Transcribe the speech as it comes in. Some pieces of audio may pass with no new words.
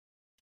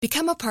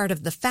Become a part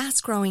of the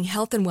fast-growing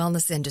health and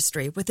wellness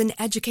industry with an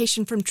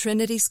education from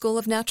Trinity School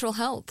of Natural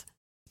Health.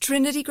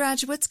 Trinity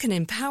graduates can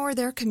empower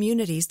their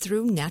communities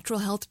through natural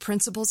health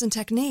principles and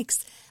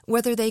techniques,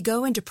 whether they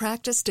go into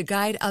practice to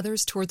guide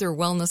others toward their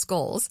wellness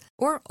goals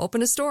or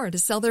open a store to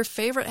sell their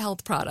favorite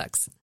health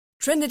products.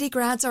 Trinity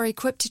grads are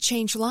equipped to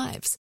change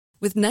lives.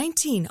 With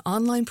 19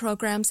 online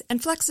programs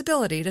and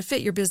flexibility to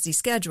fit your busy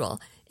schedule,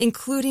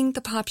 including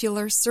the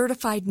popular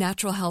Certified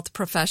Natural Health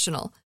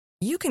Professional,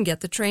 you can get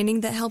the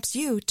training that helps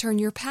you turn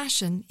your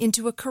passion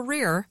into a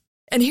career.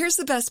 And here's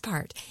the best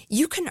part.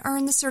 You can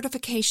earn the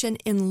certification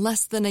in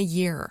less than a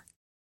year.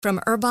 From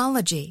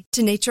herbology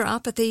to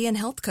naturopathy and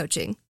health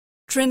coaching,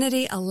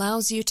 Trinity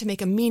allows you to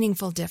make a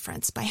meaningful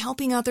difference by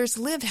helping others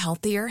live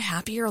healthier,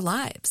 happier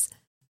lives.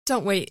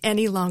 Don't wait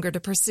any longer to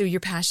pursue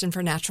your passion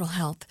for natural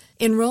health.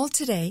 Enroll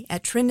today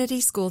at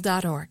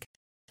trinityschool.org.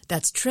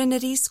 That's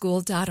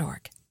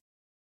trinityschool.org.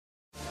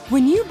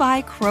 When you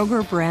buy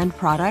Kroger brand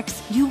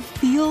products, you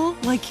feel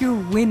like you're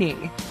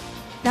winning.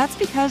 That's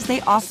because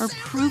they offer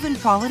proven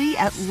quality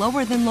at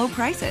lower than low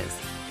prices.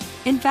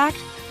 In fact,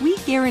 we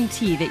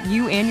guarantee that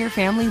you and your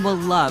family will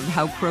love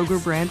how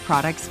Kroger brand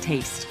products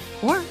taste,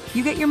 or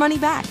you get your money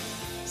back.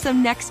 So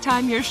next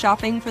time you're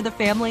shopping for the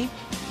family,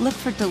 look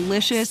for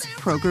delicious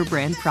Kroger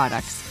brand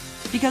products,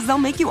 because they'll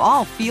make you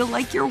all feel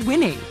like you're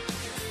winning.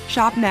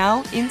 Shop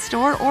now,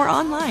 in-store, or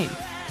online.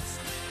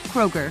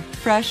 Kroger,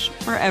 fresh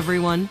for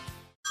everyone.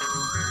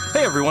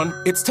 Hey everyone,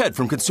 it's Ted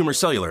from Consumer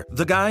Cellular,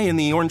 the guy in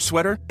the orange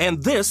sweater,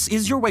 and this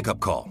is your wake-up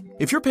call.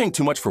 If you're paying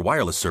too much for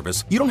wireless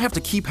service, you don't have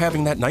to keep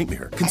having that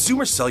nightmare.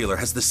 Consumer Cellular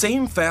has the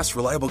same fast,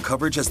 reliable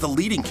coverage as the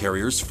leading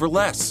carriers for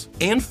less.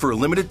 And for a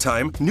limited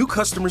time, new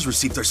customers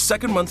receive their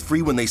second month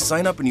free when they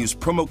sign up and use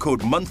promo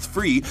code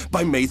MONTHFREE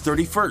by May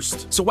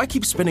 31st. So why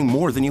keep spending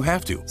more than you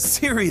have to?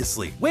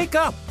 Seriously, wake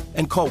up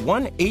and call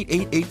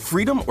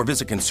 1-888-FREEDOM or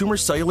visit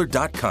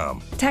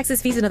consumercellular.com.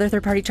 Taxes, fees, and other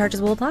third-party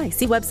charges will apply.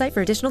 See website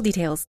for additional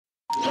details.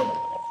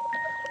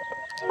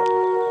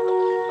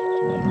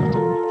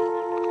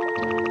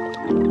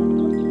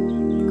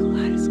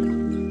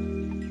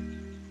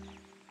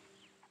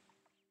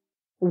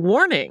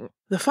 Warning!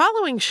 The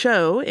following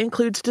show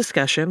includes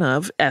discussion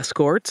of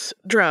escorts,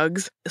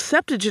 drugs,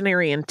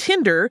 septuagenarian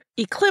Tinder,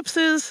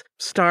 eclipses,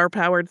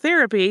 star-powered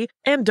therapy,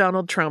 and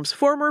Donald Trump's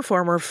former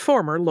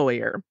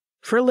lawyer.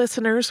 For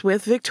listeners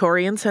with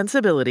Victorian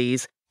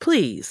sensibilities,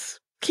 please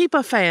keep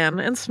a fan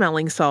and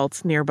smelling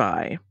salts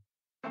nearby.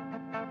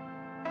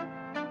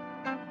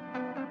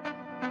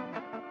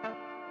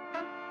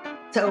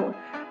 So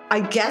I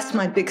guess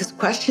my biggest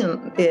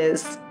question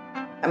is,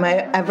 am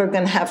I ever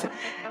going to have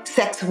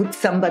sex with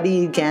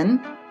somebody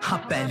again?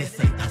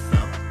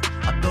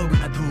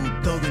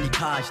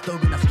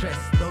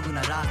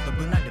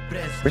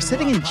 We're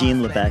sitting in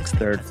Jean Lebeck's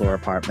third-floor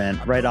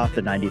apartment right off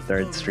the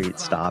 93rd Street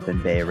stop in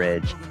Bay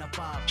Ridge.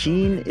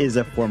 Jean is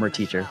a former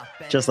teacher,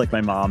 just like my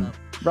mom,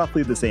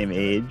 roughly the same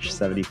age,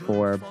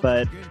 74,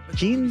 but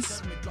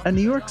Jean's a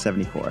New York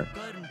 74.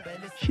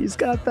 She's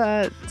got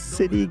that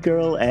city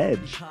girl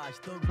edge.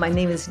 My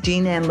name is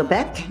Jean Ann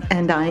Lebeck,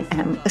 and I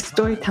am a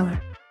storyteller.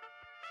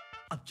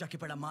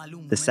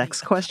 The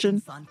sex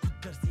question?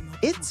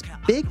 It's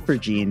big for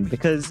Jean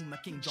because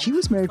she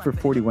was married for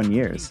 41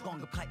 years,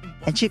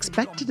 and she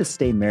expected to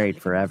stay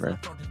married forever.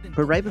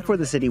 But right before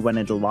the city went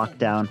into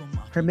lockdown,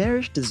 her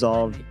marriage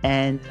dissolved,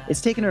 and it's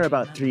taken her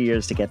about 3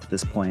 years to get to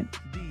this point.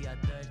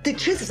 The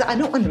truth is, I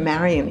don't want to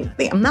marry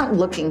anybody. I'm not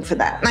looking for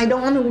that. And I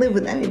don't want to live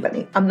with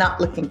anybody. I'm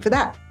not looking for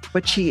that.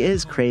 But she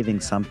is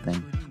craving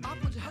something.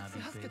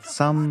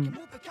 Some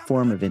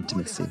form of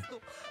intimacy.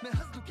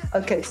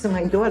 Okay, so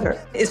my daughter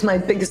is my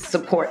biggest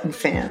support and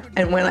fan.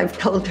 And when I've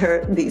told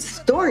her these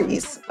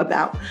stories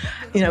about,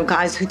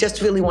 guys who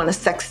just really want to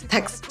sex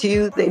text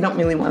you, they don't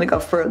really want to go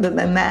further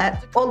than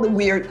that. All the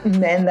weird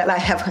men that I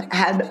have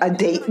had a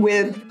date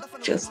with,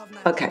 just,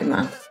 okay,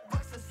 Mom,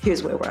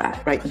 here's where we're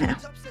at right now.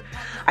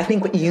 I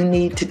think what you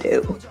need to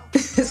do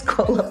is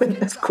call up an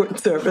escort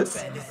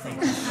service.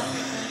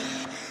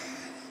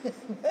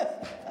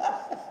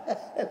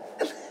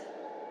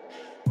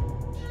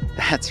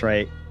 That's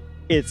right.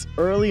 It's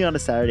early on a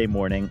Saturday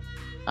morning.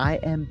 I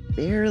am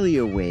barely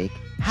awake,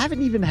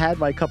 haven't even had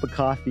my cup of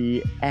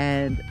coffee,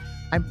 and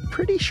I'm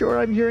pretty sure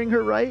I'm hearing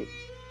her right.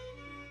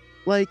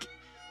 Like,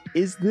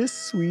 is this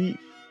sweet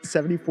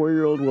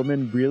 74-year-old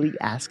woman really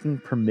asking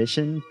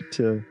permission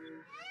to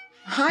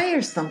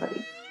hire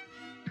somebody?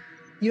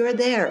 You're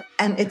there,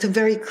 and it's a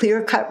very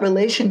clear-cut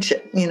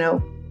relationship,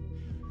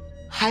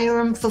 Hire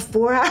them for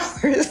 4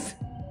 hours.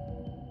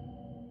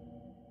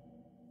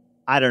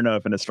 I don't know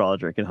if an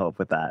astrologer can help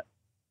with that.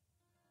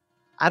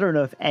 I don't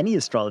know if any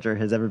astrologer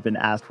has ever been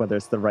asked whether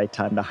it's the right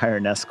time to hire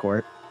an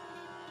escort.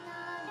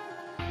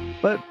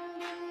 But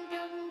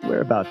we're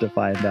about to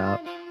find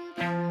out.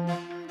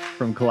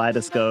 From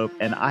Kaleidoscope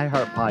and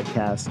iHeart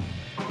Podcast,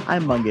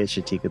 I'm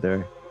Mangesh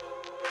Chitikadur.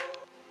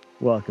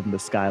 Welcome to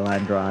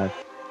Skyline Drive.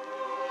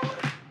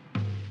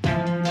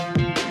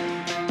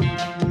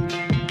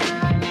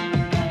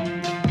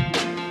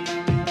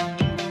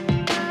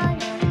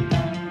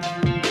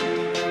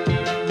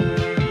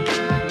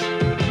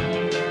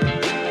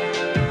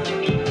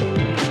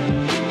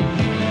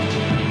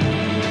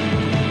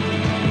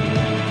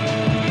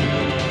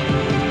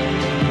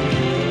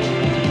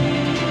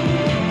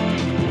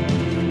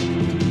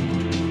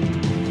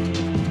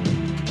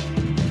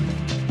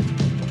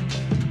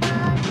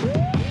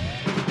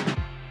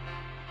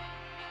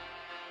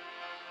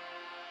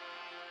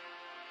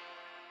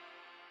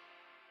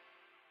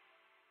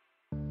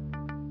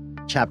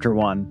 Chapter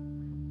 1.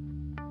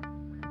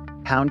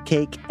 Pound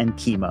cake and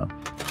chemo.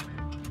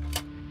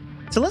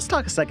 So let's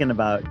talk a second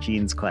about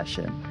Jean's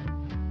question.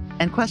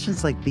 And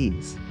questions like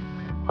these.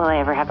 Will I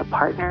ever have a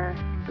partner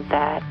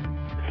that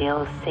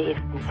feels safe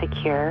and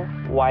secure?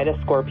 Why do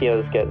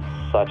Scorpios get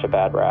such a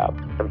bad rap?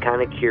 I'm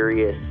kind of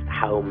curious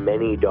how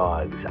many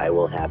dogs I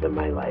will have in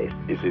my life.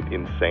 Is it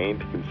insane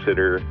to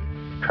consider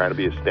trying to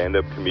be a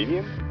stand-up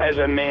comedian? As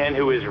a man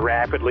who is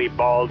rapidly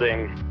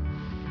balding,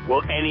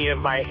 will any of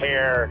my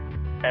hair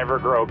ever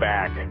grow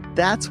back?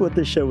 That's what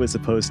the show was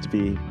supposed to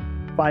be.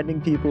 Finding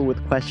people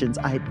with questions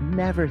I'd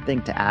never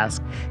think to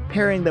ask,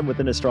 pairing them with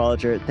an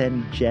astrologer,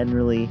 then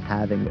generally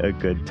having a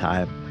good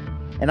time.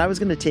 And I was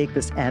going to take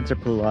this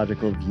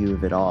anthropological view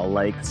of it all,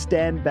 like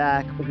stand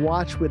back,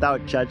 watch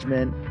without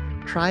judgment,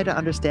 try to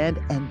understand,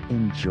 and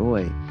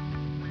enjoy.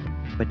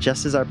 But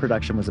just as our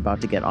production was about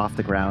to get off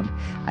the ground,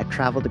 I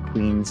traveled to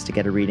Queens to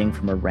get a reading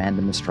from a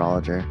random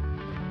astrologer.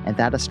 And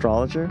that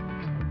astrologer,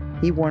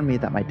 he warned me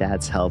that my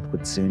dad's health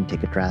would soon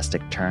take a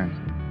drastic turn.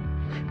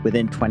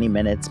 Within 20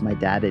 minutes, my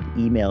dad had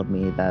emailed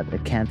me that a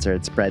cancer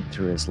had spread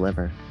through his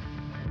liver.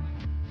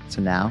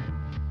 So now,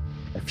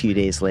 a few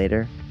days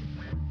later,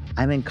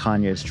 I'm in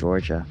Conyers,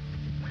 Georgia.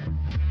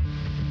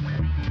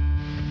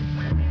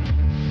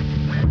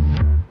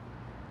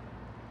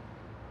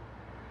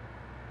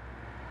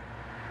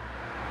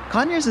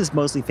 Conyers is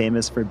mostly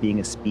famous for being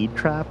a speed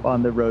trap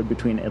on the road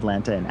between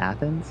Atlanta and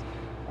Athens.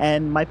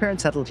 And my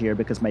parents settled here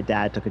because my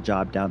dad took a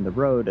job down the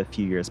road a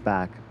few years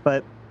back.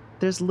 But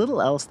there's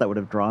little else that would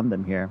have drawn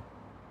them here.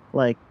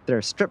 Like, there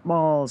are strip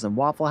malls and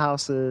Waffle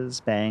Houses,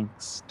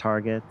 banks,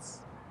 Targets,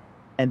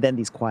 and then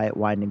these quiet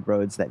winding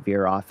roads that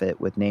veer off it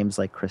with names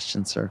like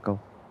Christian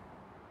Circle.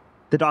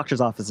 The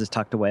doctor's office is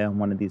tucked away on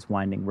one of these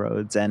winding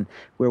roads, and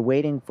we're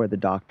waiting for the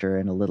doctor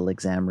in a little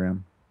exam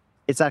room.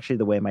 It's actually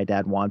the way my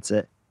dad wants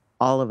it.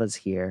 All of us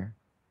here,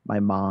 my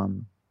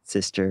mom,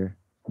 sister,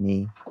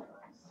 me.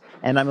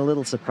 And I'm a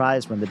little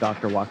surprised when the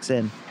doctor walks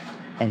in,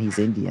 and he's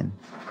Indian.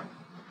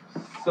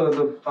 So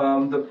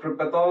the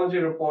pathology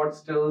report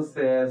still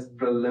says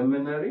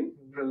preliminary.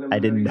 I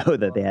didn't know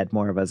that they had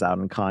more of us out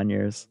in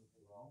Conyers.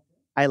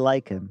 I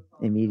like him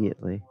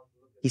immediately.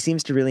 He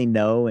seems to really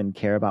know and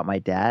care about my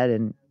dad,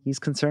 and he's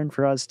concerned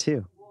for us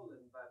too.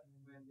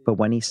 But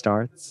when he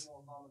starts,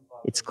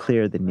 it's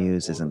clear the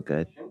news isn't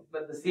good.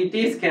 But the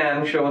CT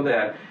scan showed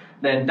that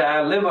the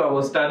entire liver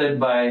was studded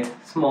by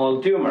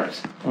small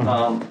tumors,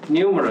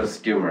 numerous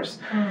tumors.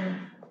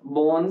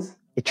 Bones.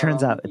 It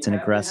turns out it's an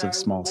aggressive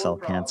small cell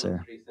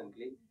cancer,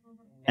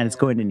 and it's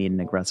going to need an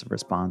aggressive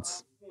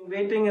response.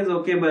 Waiting is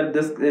okay, but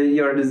this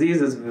your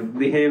disease is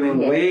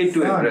behaving way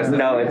too aggressive.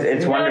 No,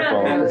 it's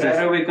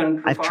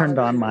wonderful. I've turned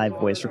on my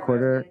voice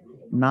recorder,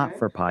 not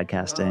for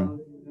podcasting,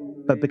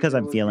 but because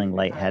I'm feeling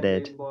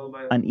lightheaded,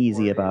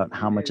 uneasy about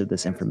how much of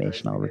this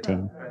information I'll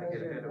retain.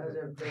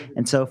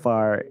 And so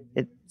far,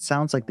 it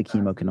sounds like the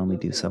chemo can only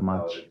do so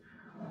much.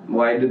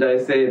 Why did I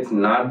say it's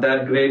not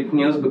that great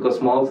news? Because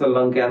small cell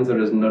lung cancer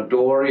is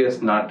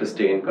notorious not to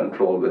stay in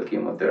control with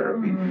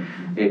chemotherapy.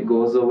 Mm-hmm. It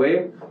goes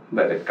away,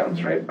 but it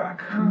comes right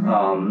back.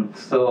 Mm-hmm.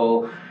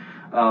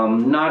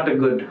 Not a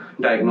good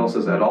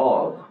diagnosis at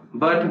all,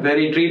 but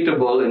very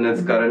treatable in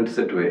its current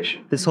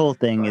situation. This whole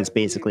thing is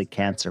basically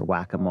cancer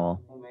whack-a-mole.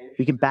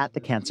 You can bat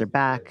the cancer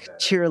back,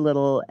 cheer a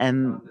little,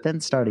 and then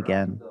start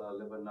again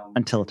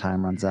until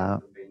time runs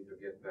out.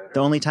 The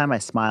only time I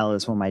smile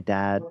is when my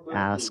dad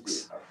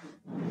asks,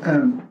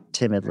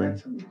 timidly.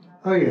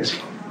 Oh, yes.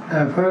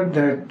 I've heard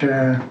that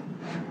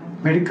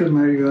medical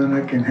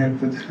marijuana can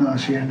help with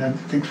nausea and other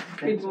things.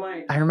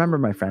 I remember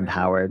my friend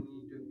Howard.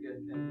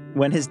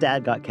 When his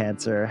dad got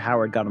cancer,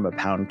 Howard got him a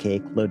pound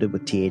cake loaded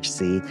with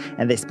THC,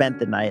 and they spent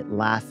the night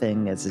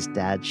laughing as his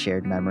dad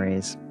shared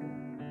memories.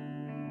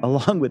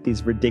 Along with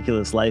these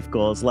ridiculous life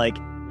goals, like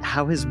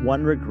how his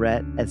one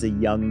regret as a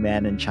young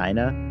man in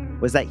China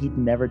was that he'd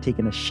never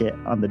taken a shit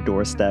on the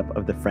doorstep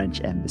of the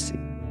French embassy.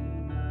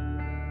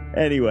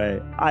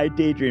 Anyway, I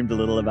daydreamed a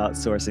little about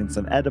sourcing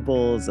some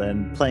edibles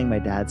and playing my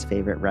dad's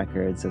favorite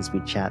records as we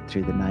chat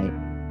through the night.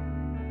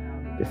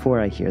 Before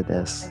I hear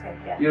this.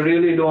 You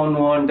really don't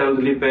want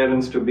elderly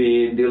parents to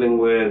be dealing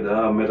with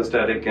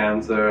metastatic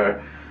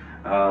cancer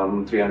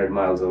 300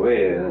 miles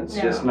away. And it's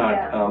just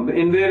not,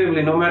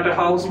 invariably, no matter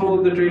how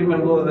smooth the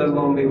treatment goes, there's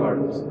going to be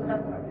hurdles.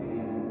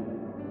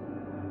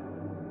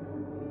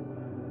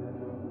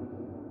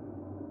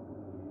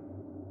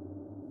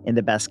 In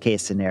the best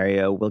case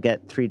scenario, we'll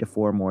get 3 to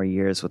 4 more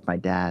years with my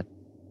dad.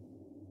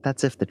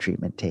 That's if the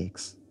treatment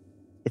takes.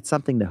 It's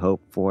something to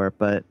hope for,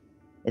 but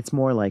it's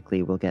more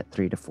likely we'll get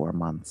 3 to 4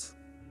 months.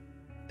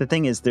 The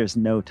thing is, there's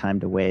no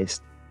time to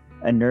waste.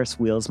 A nurse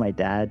wheels my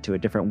dad to a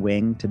different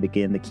wing to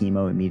begin the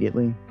chemo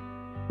immediately.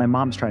 My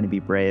mom's trying to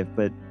be brave,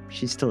 but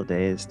she's still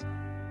dazed.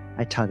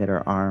 I tug at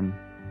her arm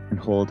and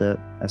hold it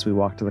as we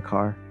walk to the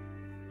car.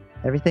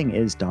 Everything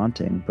is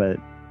daunting, but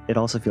it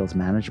also feels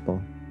manageable.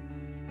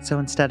 So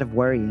instead of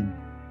worrying,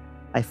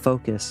 I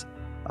focus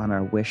on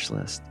our wish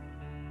list.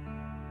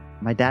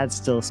 My dad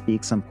still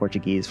speaks some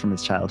Portuguese from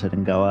his childhood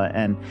in Goa,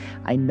 and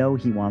I know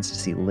he wants to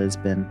see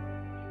Lisbon.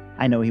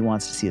 I know he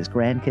wants to see his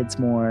grandkids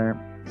more.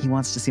 He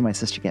wants to see my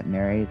sister get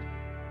married.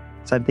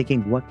 So I'm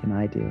thinking, what can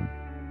I do?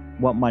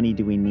 What money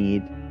do we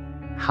need?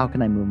 How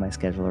can I move my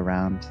schedule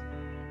around?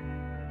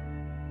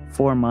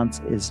 4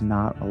 months is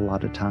not a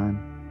lot of time,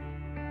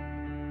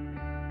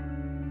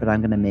 but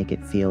I'm going to make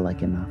it feel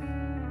like enough.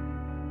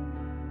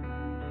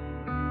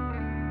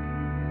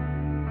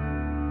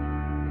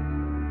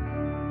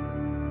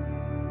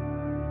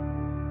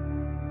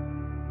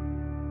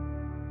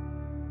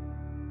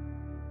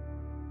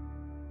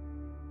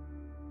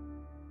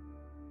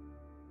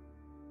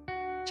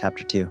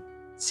 Chapter 2,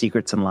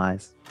 Secrets and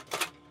Lies.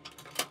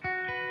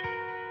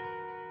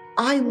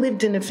 I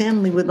lived in a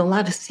family with a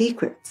lot of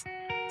secrets.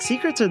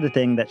 Secrets are the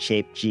thing that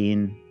shaped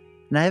Jean,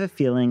 and I have a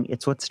feeling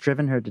it's what's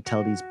driven her to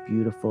tell these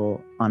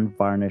beautiful,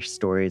 unvarnished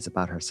stories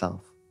about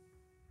herself.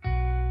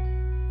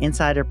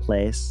 Inside her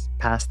place,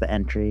 past the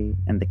entry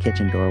and the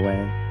kitchen doorway,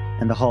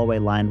 and the hallway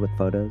lined with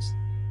photos,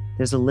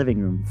 there's a living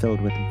room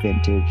filled with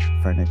vintage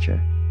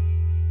furniture.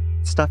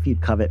 Stuff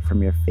you'd covet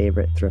from your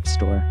favorite thrift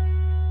store.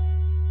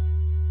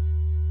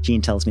 Jean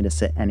tells me to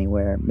sit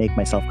anywhere, make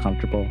myself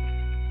comfortable,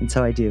 and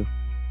so I do.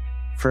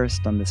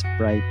 First on this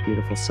bright,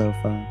 beautiful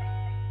sofa,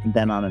 and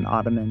then on an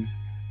ottoman,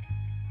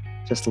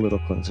 just a little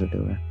closer to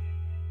her.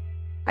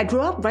 I grew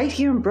up right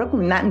here in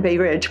Brooklyn, not in Bay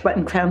Ridge, but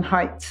in Crown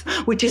Heights,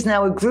 which is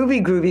now a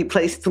groovy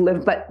place to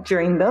live. But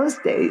during those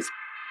days,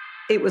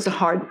 it was a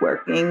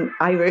hardworking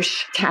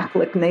Irish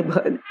Catholic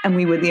neighborhood, and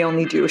we were the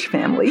only Jewish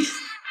family.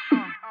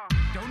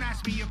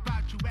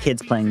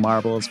 Kids playing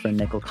marbles for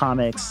nickel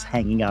comics,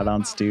 hanging out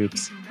on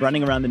stoops,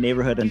 running around the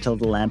neighborhood until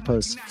the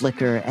lampposts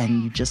flicker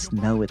and you just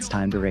know it's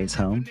time to race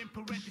home.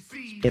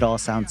 It all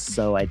sounds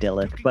so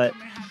idyllic, but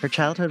her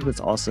childhood was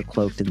also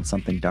cloaked in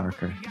something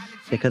darker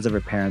because of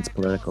her parents'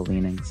 political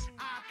leanings.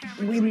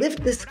 We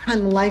lived this kind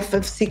of life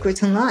of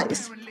secrets and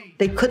lies.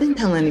 They couldn't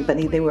tell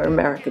anybody they were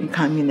American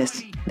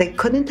communists. They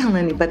couldn't tell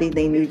anybody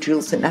they knew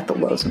Jules and Ethel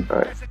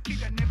Rosenberg.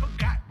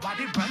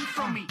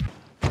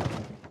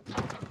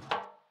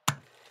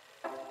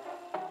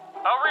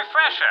 A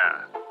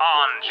refresher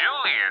on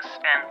Julius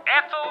and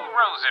Ethel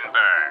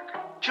Rosenberg.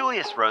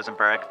 Julius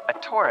Rosenberg, a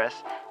Taurus,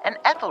 and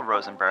Ethel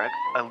Rosenberg,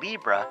 a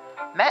Libra,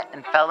 met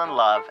and fell in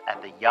love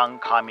at the Young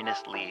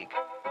Communist League.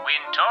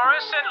 When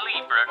Taurus and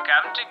Libra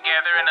come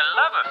together in a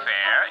love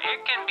affair,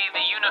 it can be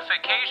the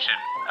unification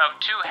of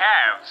two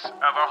halves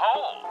of a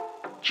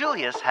whole.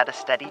 Julius had a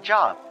steady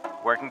job,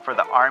 working for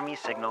the Army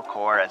Signal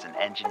Corps as an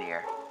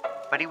engineer,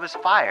 but he was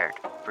fired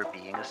for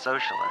being a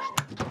socialist.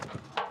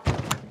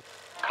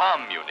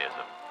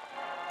 Communism.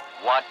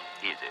 What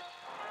is it?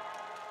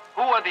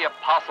 Who are the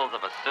apostles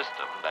of a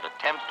system that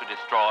attempts to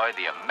destroy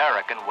the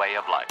American way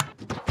of life?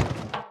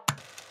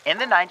 In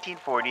the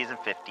 1940s and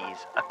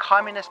 50s, a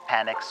communist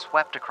panic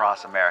swept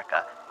across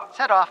America,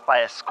 set off by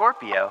a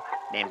Scorpio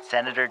named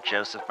Senator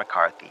Joseph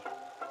McCarthy.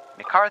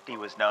 McCarthy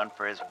was known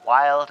for his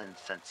wild and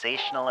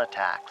sensational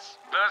attacks.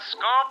 The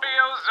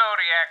Scorpio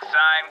zodiac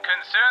sign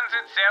concerns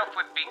itself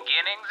with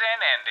beginnings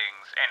and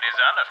endings and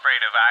is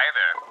unafraid of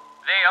either.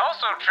 They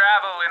also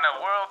travel in a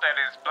world that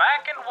is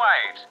black and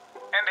white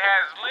and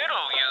has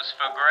little use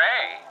for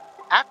gray.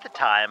 At the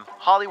time,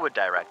 Hollywood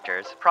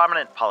directors,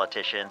 prominent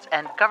politicians,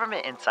 and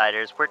government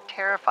insiders were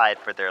terrified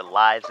for their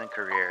lives and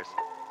careers.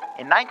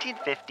 In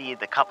 1950,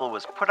 the couple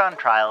was put on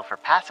trial for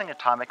passing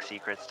atomic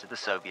secrets to the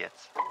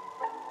Soviets.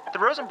 The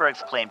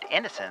Rosenbergs claimed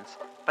innocence,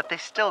 but they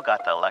still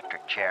got the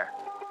electric chair.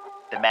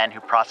 The man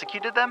who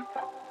prosecuted them?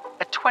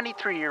 A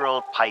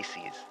 23-year-old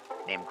Pisces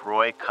named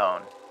Roy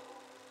Cohn.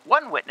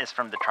 One witness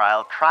from the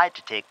trial tried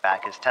to take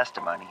back his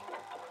testimony.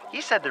 He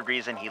said the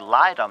reason he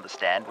lied on the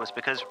stand was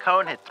because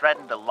Cohn had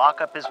threatened to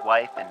lock up his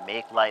wife and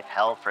make life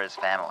hell for his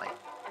family.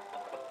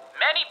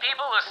 Many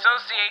people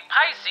associate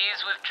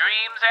Pisces with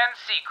dreams and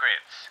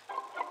secrets.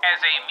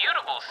 As a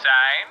mutable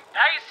sign,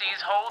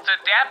 Pisces holds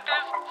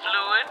adaptive,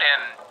 fluid,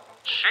 and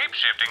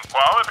shape-shifting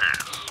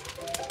qualities.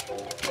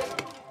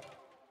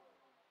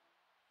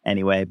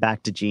 Anyway,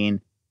 back to Jean.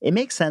 It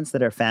makes sense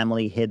that her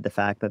family hid the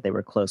fact that they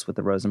were close with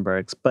the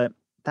Rosenbergs, but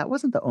that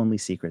wasn't the only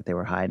secret they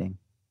were hiding.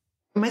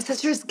 My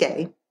sister's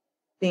gay.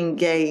 Being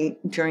gay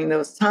during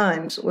those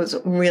times was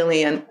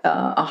really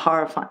a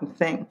horrifying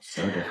thing.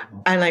 So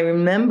difficult. And I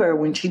remember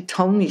when she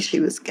told me she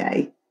was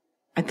gay,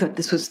 I thought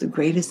this was the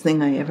greatest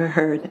thing I ever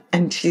heard.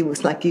 And she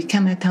was like, you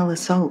cannot tell a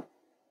soul.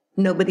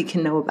 Nobody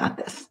can know about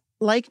this.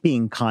 Like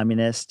being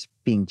communist,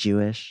 being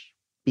Jewish,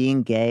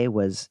 being gay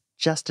was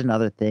just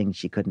another thing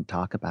she couldn't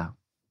talk about.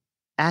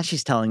 As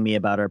she's telling me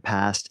about her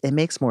past, it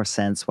makes more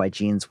sense why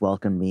Jean's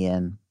welcomed me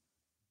in,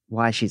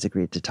 why she's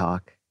agreed to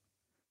talk.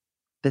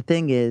 The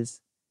thing is,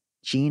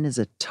 Jean is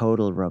a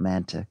total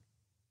romantic.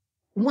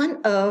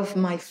 One of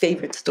my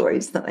favorite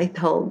stories that I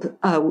told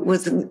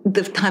was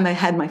the time I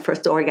had my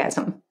first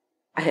orgasm.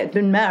 I had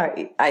been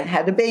married, I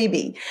had a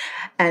baby,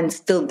 and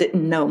still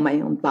didn't know my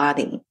own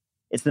body.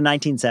 It's the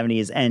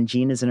 1970s, and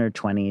Jean is in her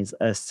 20s,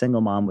 a single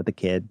mom with a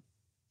kid.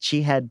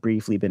 She had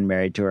briefly been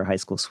married to her high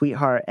school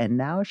sweetheart, and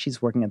now she's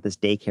working at this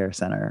daycare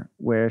center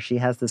where she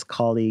has this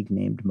colleague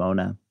named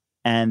Mona,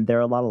 and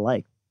they're a lot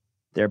alike.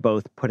 They're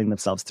both putting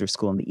themselves through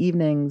school in the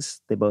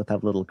evenings. They both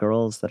have little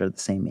girls that are the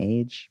same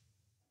age.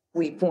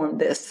 We formed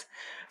this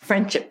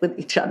friendship with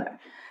each other.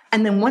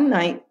 And then one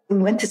night, we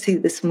went to see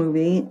this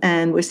movie,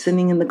 and we're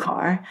sitting in the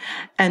car,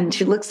 and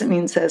she looks at me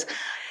and says,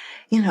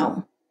 you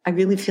know, I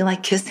really feel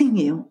like kissing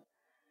you.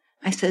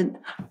 I said,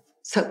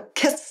 so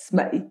kiss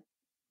me.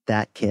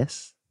 That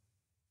kiss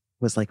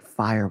was like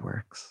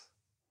fireworks.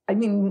 I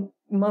mean,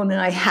 Mona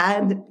and I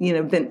had,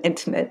 been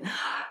intimate,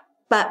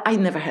 but I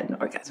never had an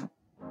orgasm.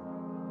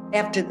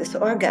 After this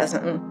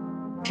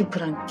orgasm, she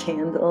put on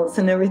candles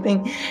and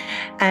everything,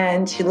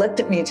 and she looked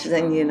at me and she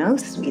said,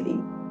 sweetie,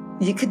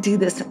 you could do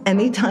this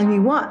anytime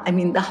you want. I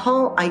mean, the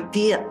whole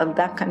idea of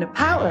that kind of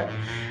power.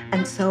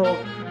 And so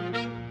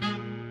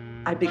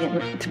I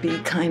began to be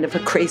kind of a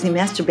crazy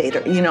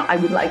masturbator. I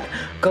would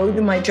go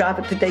to my job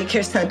at the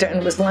daycare center, and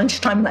it was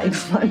lunchtime and I'd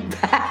run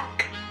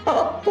back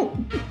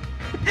home.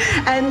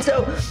 And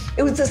so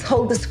it was this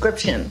whole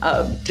description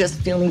of just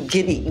feeling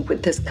giddy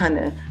with this kind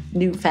of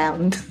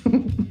newfound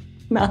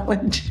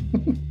knowledge.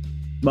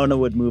 Mona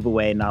would move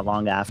away not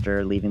long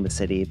after leaving the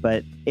city,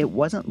 but it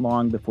wasn't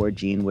long before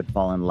Jean would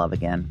fall in love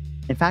again.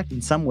 In fact,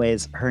 in some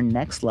ways, her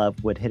next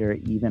love would hit her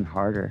even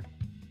harder.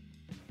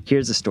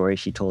 Here's a story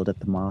she told at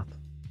the Moth.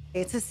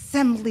 It's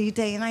assembly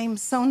day, and I am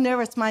so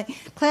nervous. My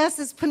class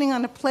is putting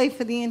on a play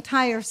for the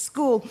entire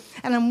school,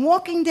 and I'm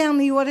walking down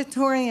the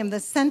auditorium, the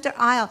center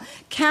aisle,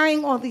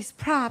 carrying all these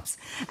props,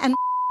 and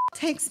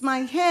takes my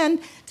hand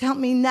to help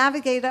me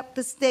navigate up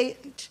the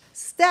stage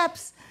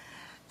steps,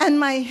 and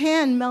my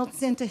hand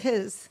melts into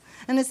his,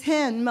 and his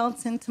hand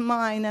melts into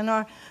mine, and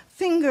our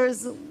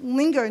fingers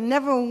linger,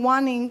 never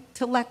wanting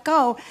to let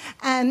go.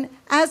 And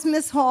as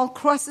Miss Hall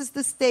crosses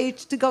the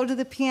stage to go to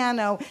the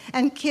piano,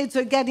 and kids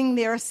are getting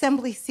their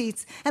assembly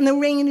seats, and the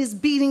rain is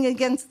beating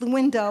against the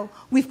window,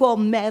 we fall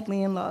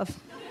madly in love.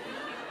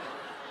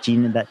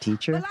 Jean and that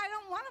teacher,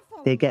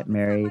 they get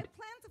married,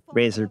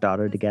 raise their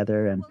daughter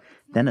together, and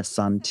then a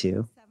son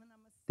too.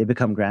 They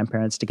become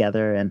grandparents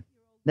together, and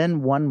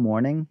then one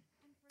morning,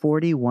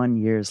 41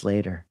 years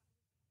later,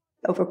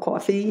 over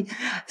coffee,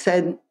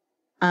 said,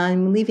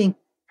 I'm leaving.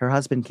 Her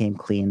husband came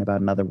clean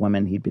about another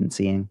woman he'd been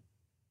seeing.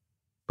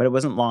 But it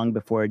wasn't long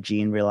before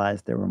Jean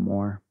realized there were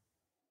more.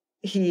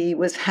 He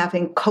was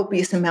having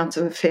copious amounts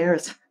of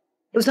affairs.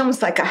 It was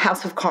almost like a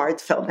house of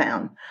cards fell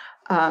down.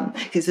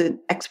 He's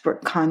an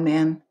expert con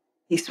man.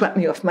 He swept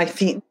me off my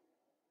feet.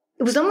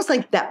 It was almost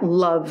like that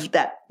love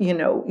that,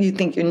 you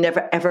think you're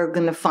never, ever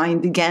going to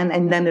find again.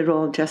 And then it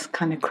all just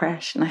kind of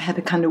crashed. And I had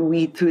to kind of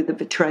weed through the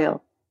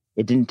betrayal.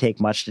 It didn't take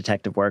much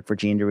detective work for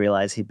Jean to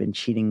realize he'd been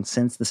cheating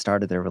since the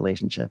start of their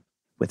relationship,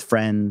 with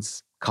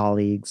friends,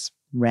 colleagues,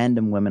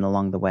 random women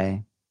along the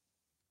way.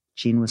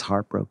 Jean was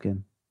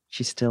heartbroken.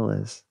 She still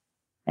is.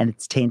 And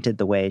it's tainted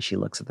the way she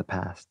looks at the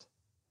past.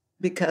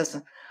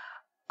 Because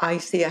I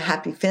see a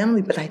happy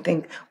family, but I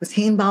think, was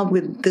he involved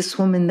with this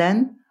woman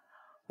then?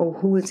 Or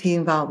who was he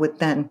involved with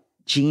then?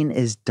 Jean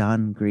is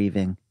done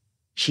grieving.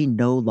 She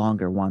no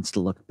longer wants to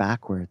look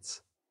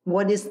backwards.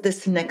 What is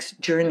this next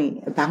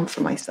journey about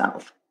for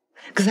myself?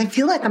 Because I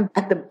feel like I'm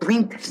at the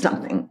brink of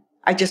something.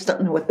 I just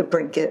don't know what the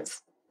brink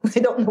is. I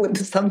don't know what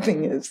the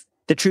something is.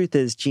 The truth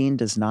is, Jean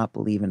does not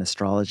believe in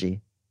astrology.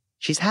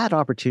 She's had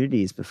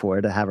opportunities before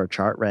to have her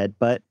chart read,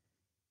 but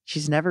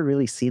she's never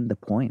really seen the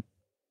point.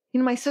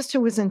 My sister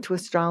was into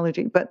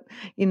astrology, but,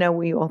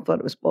 we all thought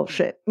it was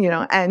bullshit,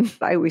 and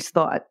I always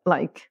thought,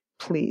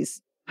 please,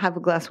 have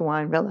a glass of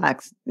wine,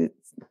 relax.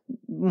 It's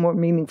more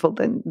meaningful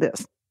than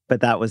this.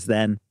 But that was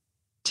then.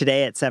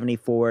 Today at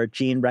 74,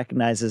 Jean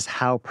recognizes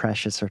how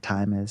precious her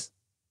time is.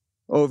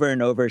 Over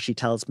and over, she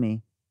tells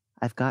me,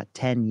 I've got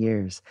 10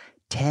 years,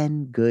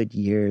 10 good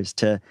years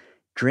to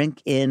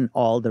drink in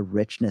all the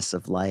richness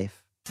of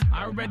life.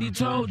 I already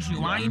told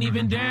you, I ain't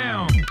even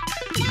down.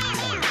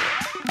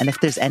 And if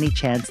there's any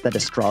chance that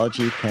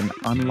astrology can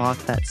unlock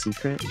that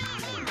secret,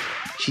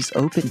 she's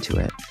open to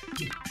it.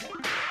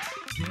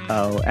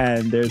 Oh,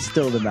 and there's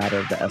still the matter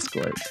of the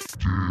escort.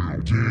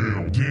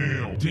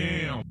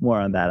 Damn. More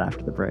on that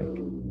after the break.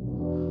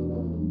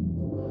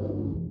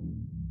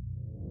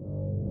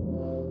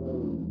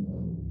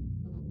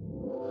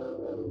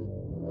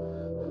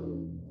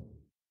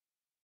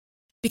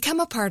 Become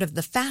a part of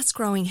the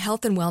fast-growing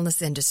health and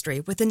wellness industry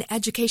with an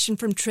education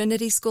from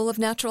Trinity School of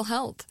Natural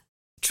Health.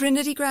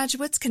 Trinity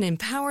graduates can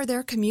empower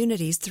their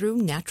communities through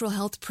natural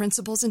health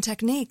principles and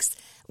techniques,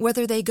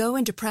 whether they go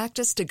into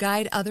practice to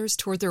guide others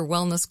toward their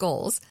wellness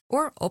goals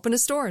or open a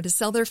store to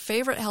sell their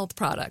favorite health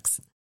products.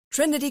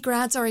 Trinity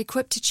grads are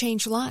equipped to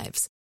change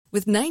lives.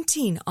 With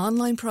 19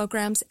 online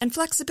programs and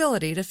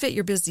flexibility to fit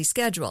your busy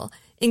schedule,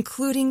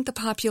 including the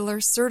popular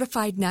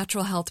Certified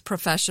Natural Health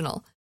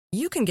Professional,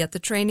 you can get the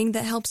training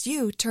that helps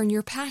you turn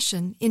your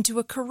passion into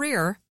a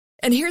career.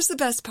 And here's the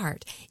best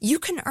part. You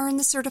can earn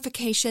the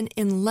certification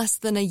in less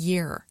than a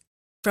year.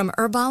 From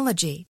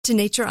herbology to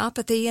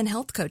naturopathy and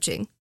health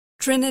coaching,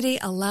 Trinity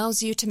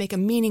allows you to make a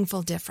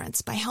meaningful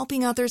difference by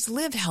helping others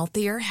live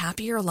healthier,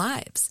 happier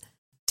lives.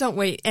 Don't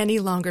wait any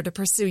longer to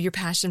pursue your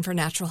passion for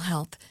natural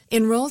health.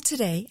 Enroll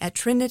today at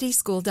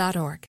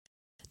trinityschool.org.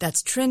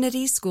 That's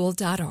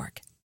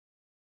trinityschool.org.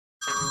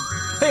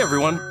 Hey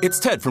everyone, it's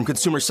Ted from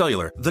Consumer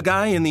Cellular, the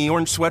guy in the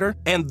orange sweater,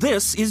 and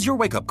this is your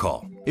wake-up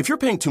call. If you're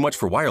paying too much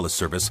for wireless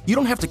service, you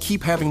don't have to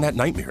keep having that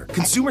nightmare.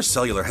 Consumer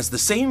Cellular has the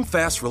same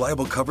fast,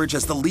 reliable coverage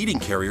as the leading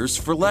carriers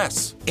for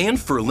less. And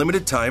for a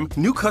limited time,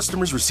 new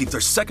customers receive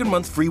their second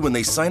month free when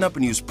they sign up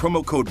and use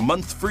promo code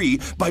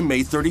MONTHFREE by May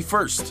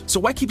 31st.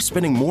 So why keep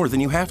spending more than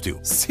you have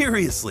to?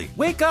 Seriously,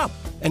 wake up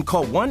and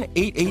call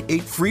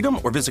 1-888-FREEDOM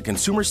or visit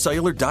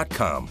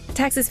consumercellular.com.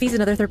 Taxes, fees,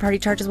 and other third-party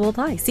charges will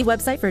apply. See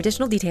website for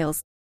additional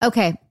details.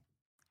 Okay.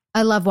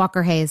 I love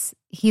Walker Hayes.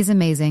 He's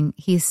amazing.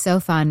 He's so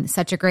fun,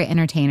 such a great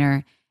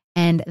entertainer.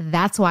 And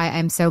that's why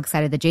I'm so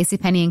excited that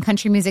JCPenney and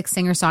country music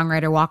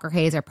singer-songwriter Walker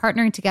Hayes are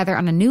partnering together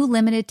on a new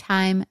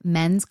limited-time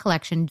men's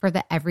collection for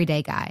the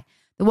everyday guy.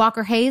 The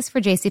Walker Hayes for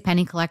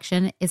JCPenney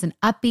collection is an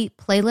upbeat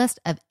playlist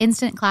of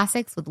instant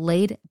classics with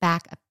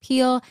laid-back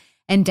appeal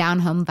and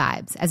down-home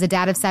vibes. As a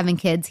dad of 7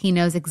 kids, he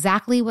knows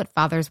exactly what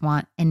fathers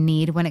want and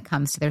need when it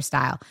comes to their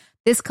style.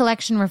 This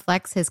collection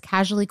reflects his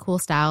casually cool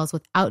styles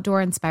with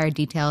outdoor-inspired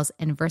details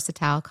and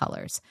versatile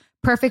colors.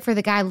 Perfect for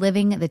the guy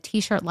living the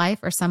t-shirt life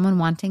or someone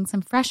wanting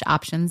some fresh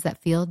options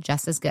that feel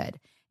just as good.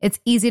 It's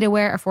easy to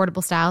wear,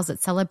 affordable styles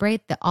that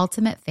celebrate the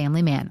ultimate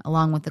family man,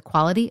 along with the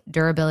quality,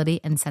 durability,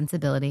 and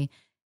sensibility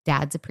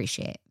dads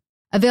appreciate.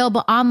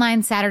 Available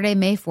online Saturday,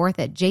 May 4th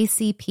at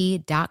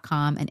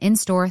jcp.com and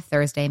in-store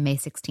Thursday, May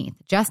 16th,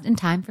 just in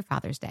time for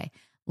Father's Day.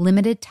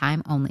 Limited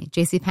time only.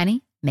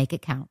 JCPenney, make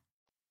it count.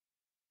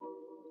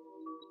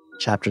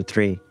 Chapter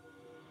 3,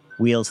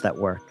 Wheels That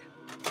Work.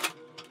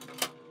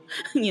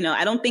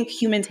 I don't think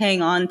humans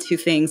hang on to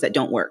things that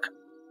don't work.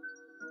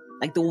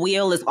 Like the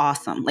wheel is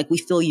awesome. Like we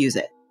still use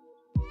it.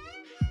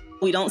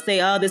 We don't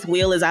say, oh, this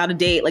wheel is out of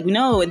date. Like,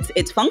 no,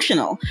 it's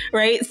functional,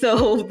 right?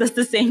 So that's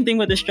the same thing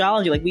with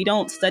astrology. Like we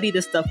don't study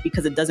this stuff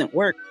because it doesn't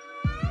work.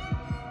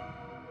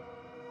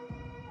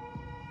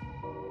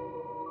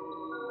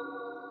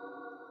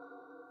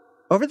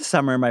 Over the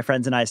summer, my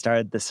friends and I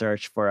started the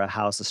search for a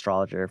house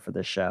astrologer for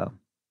this show.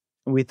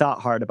 We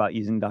thought hard about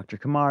using Dr.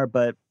 Kumar,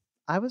 but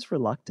I was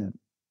reluctant.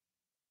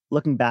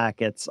 Looking back,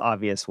 it's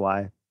obvious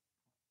why.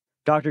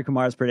 Dr.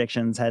 Kumar's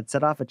predictions had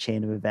set off a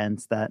chain of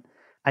events that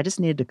I just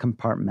needed to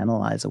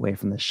compartmentalize away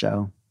from the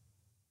show.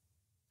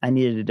 I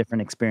needed a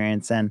different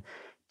experience, and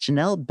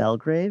Janelle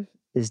Belgrave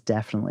is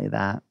definitely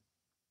that.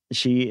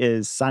 She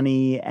is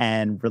sunny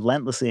and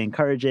relentlessly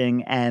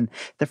encouraging, and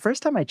the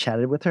first time I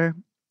chatted with her,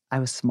 I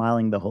was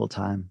smiling the whole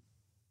time.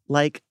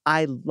 Like,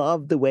 I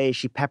loved the way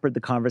she peppered the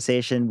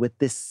conversation with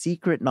this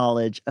secret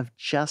knowledge of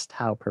just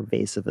how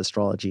pervasive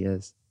astrology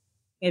is.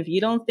 If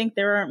you don't think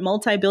there aren't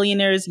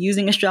multi-billionaires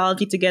using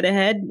astrology to get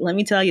ahead, let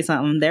me tell you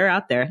something. They're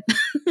out there.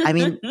 I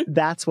mean,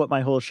 that's what my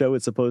whole show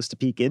is supposed to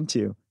peek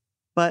into.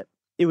 But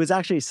it was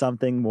actually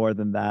something more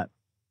than that.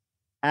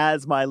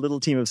 As my little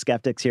team of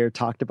skeptics here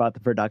talked about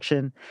the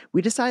production,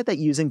 we decided that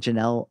using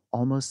Janelle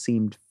almost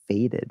seemed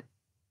fated.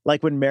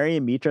 Like when Mary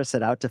and Mitra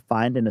set out to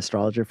find an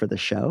astrologer for the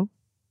show,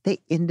 they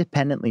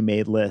independently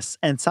made lists,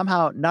 and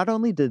somehow not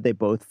only did they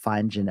both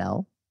find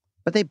Janelle,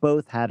 but they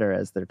both had her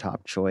as their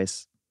top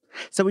choice.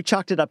 So we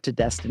chalked it up to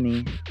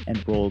destiny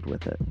and rolled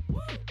with it.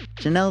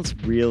 Janelle's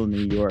real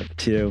New York,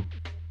 too.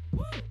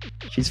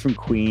 She's from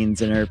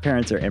Queens, and her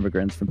parents are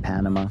immigrants from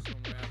Panama.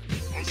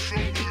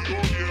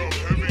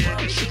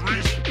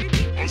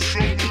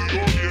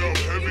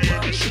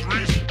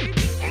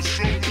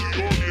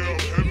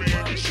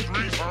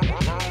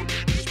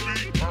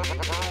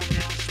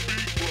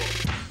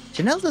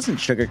 Janelle doesn't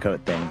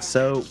sugarcoat things,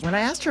 so when I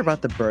asked her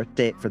about the birth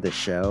date for the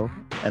show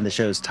and the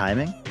show's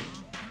timing,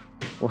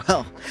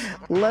 well,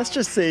 let's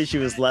just say she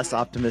was less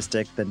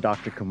optimistic than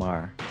Dr.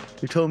 Kumar,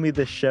 who told me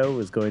the show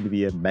was going to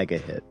be a mega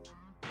hit.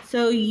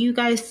 So you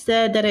guys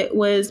said that it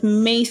was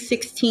May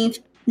 16th,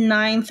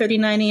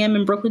 9:39 a.m.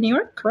 in Brooklyn, New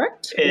York,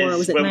 correct? Or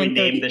was it when 9:30? We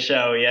named the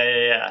show,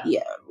 yeah.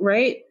 Yeah,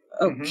 right?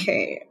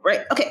 Okay,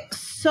 right. Okay,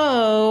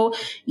 so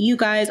you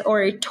guys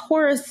are a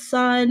Taurus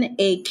sun,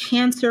 a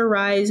Cancer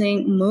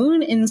rising,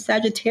 moon in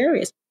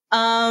Sagittarius.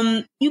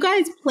 You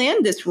guys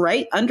planned this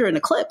right under an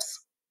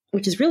eclipse,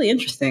 which is really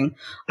interesting. Is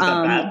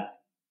that bad?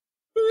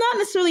 Not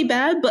necessarily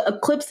bad, but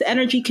eclipse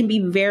energy can be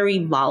very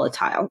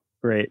volatile.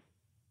 Great.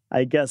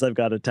 I guess I've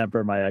got to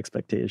temper my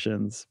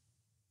expectations.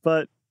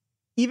 But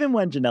even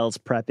when Janelle's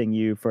prepping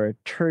you for a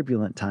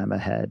turbulent time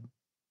ahead,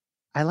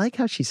 I like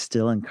how she's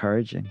still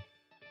encouraging.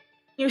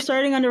 You're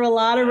starting under a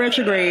lot of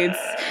retrogrades,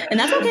 and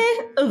that's okay,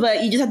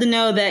 but you just have to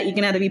know that you're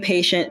going to have to be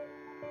patient.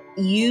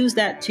 Use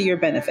that to your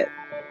benefit.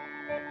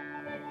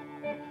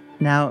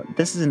 Now,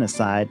 this is an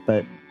aside,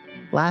 but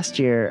last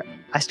year,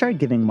 I started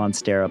giving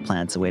Monstera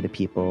plants away to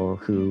people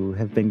who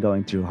have been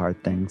going through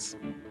hard things.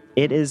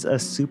 It is a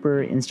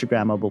super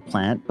Instagrammable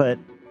plant, but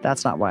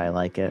that's not why I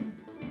like it.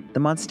 The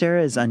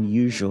Monstera is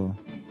unusual.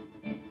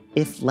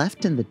 If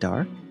left in the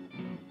dark,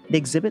 it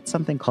exhibits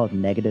something called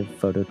negative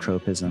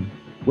phototropism,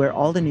 where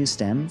all the new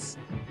stems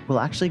will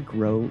actually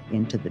grow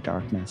into the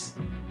darkness.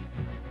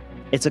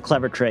 It's a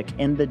clever trick.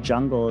 In the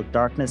jungle,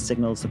 darkness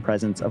signals the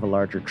presence of a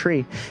larger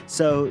tree,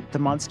 so the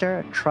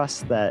Monstera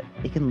trusts that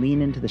it can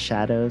lean into the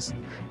shadows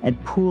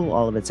and pool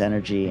all of its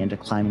energy into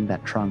climbing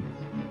that trunk,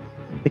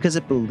 because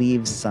it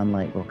believes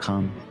sunlight will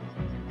come.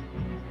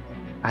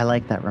 I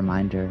like that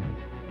reminder,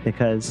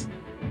 because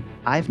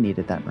I've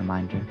needed that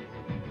reminder.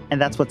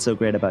 And that's what's so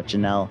great about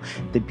Janelle,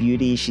 the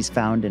beauty she's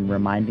found in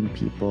reminding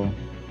people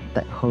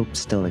that hope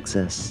still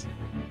exists.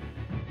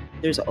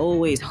 There's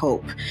always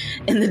hope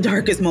in the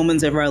darkest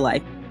moments of our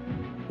life.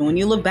 And when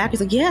you look back,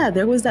 it's like, yeah,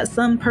 there was that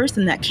some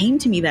person that came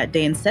to me that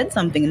day and said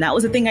something, and that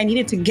was the thing I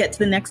needed to get to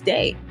the next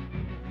day.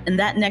 And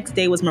that next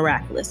day was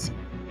miraculous.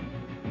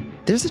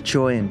 There's a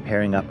joy in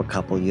pairing up a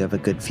couple you have a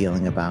good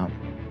feeling about.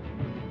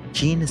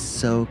 Jean is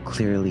so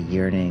clearly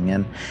yearning,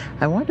 and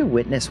I want to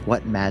witness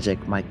what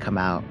magic might come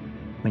out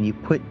when you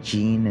put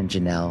Jean and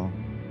Janelle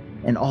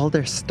and all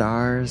their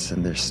stars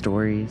and their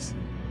stories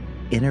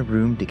in a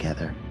room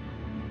together.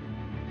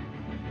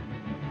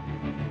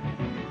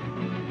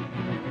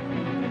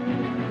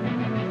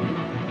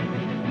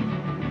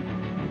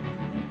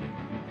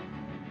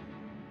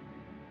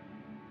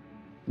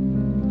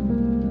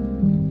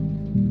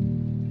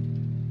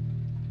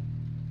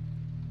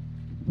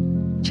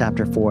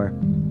 Chapter 4.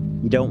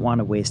 You don't want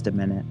to waste a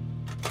minute.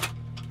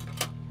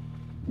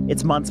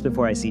 It's months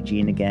before I see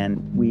Jean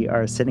again. We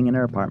are sitting in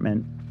her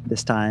apartment.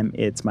 This time,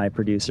 it's my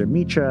producer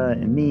Mitra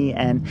and me,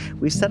 and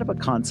we've set up a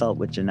consult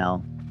with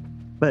Janelle.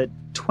 But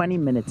 20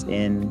 minutes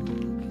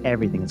in,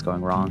 everything is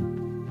going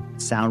wrong.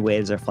 Sound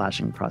waves are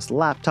flashing across the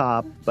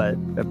laptop, but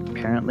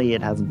apparently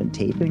it hasn't been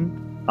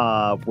taping.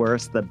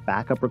 Worse, the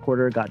backup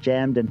recorder got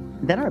jammed, and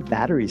then our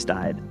batteries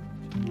died.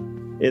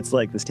 It's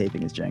like this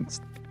taping is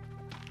jinxed.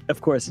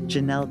 Of course,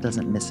 Janelle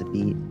doesn't miss a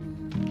beat.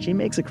 She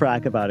makes a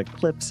crack about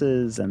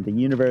eclipses and the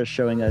universe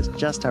showing us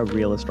just how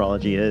real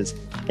astrology is.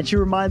 And she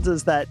reminds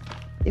us that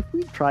if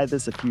we tried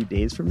this a few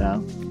days from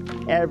now,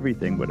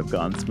 everything would have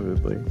gone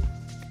smoothly.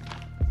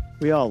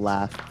 We all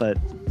laugh, but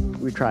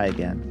we try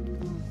again.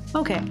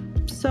 Okay,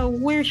 so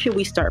where should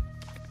we start?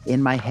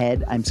 In my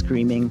head, I'm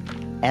screaming,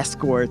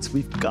 escorts,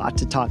 we've got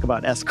to talk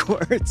about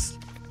escorts.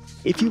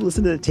 If you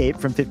listen to the tape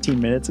from 15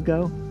 minutes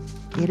ago,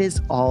 it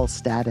is all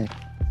static.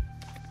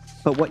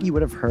 But what you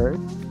would have heard,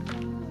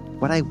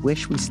 what I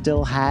wish we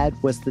still had,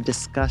 was the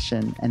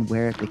discussion and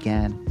where it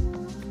began.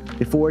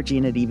 Before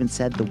Jean had even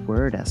said the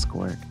word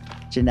escort,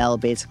 Janelle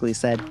basically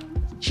said,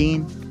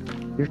 Jean,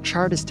 your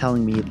chart is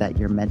telling me that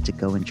you're meant to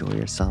go enjoy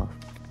yourself.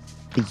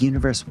 The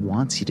universe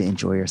wants you to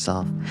enjoy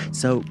yourself.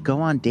 So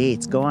go on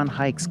dates, go on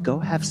hikes, go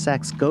have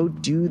sex, go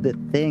do the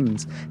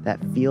things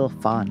that feel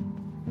fun.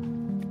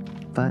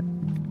 But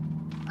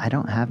I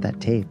don't have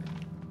that tape.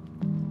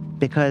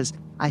 Because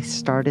I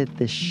started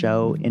this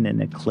show in an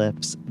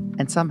eclipse,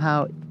 and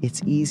somehow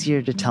it's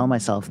easier to tell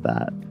myself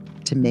that,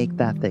 to make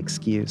that the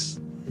excuse,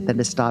 than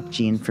to stop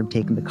Jean from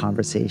taking the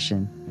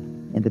conversation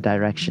in the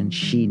direction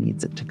she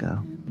needs it to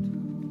go.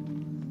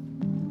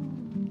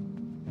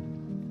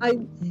 I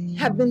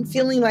have been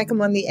feeling like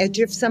I'm on the edge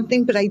of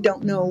something, but I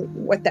don't know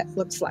what that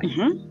looks like.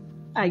 Mm-hmm.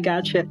 I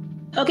gotcha.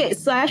 Okay,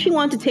 so I actually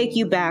want to take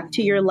you back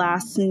to your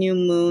last new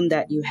moon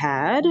that you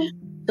had.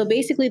 So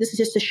basically, this is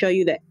just to show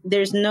you that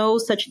there's no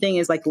such thing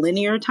as like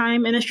linear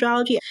time in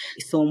astrology.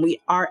 So when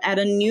we are at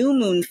a new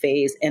moon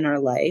phase in our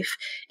life,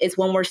 it's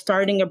when we're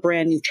starting a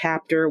brand new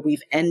chapter.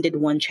 We've ended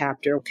one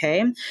chapter,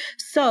 okay?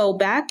 So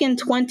back in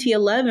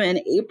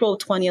 2011, April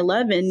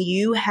 2011,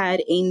 you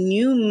had a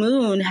new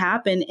moon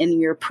happen in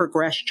your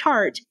progress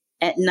chart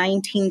at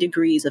 19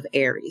 degrees of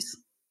Aries.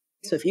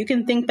 So if you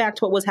can think back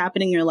to what was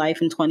happening in your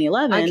life in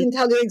 2011. I can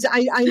tell you,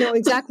 I know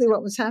exactly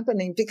what was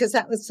happening because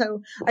that was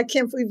so, I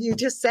can't believe you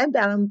just said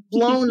that. I'm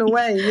blown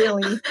away,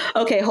 really.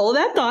 Okay, hold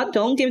that thought.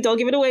 Don't give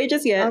it away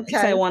just yet. Okay.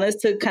 I want us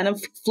to kind of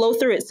flow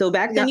through it. So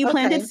back then you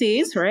planted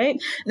seeds, right?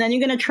 And then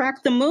you're going to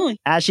track the moon.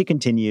 As she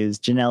continues,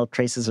 Janelle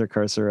traces her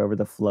cursor over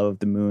the flow of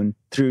the moon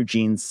through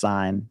Jean's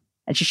sign,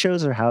 and she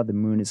shows her how the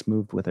moon has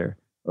moved with her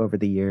over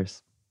the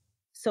years.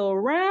 So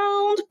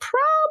around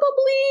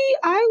probably,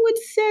 I would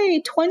say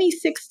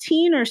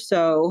 2016 or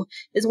so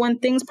is when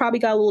things probably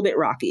got a little bit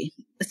rocky,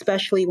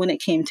 especially when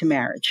it came to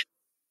marriage.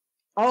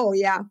 Oh,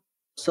 yeah.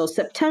 So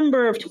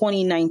September of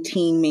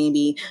 2019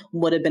 maybe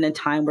would have been a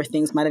time where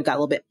things might have got a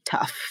little bit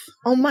tough.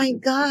 Oh, my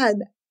God.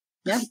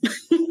 Yeah.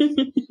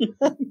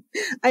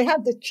 I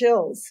have the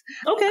chills.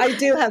 Okay. I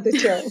do have the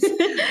chills.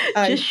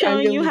 Just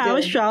showing you how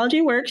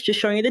astrology works, just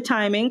showing you the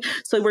timing.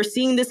 So we're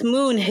seeing this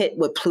moon hit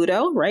with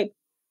Pluto, right?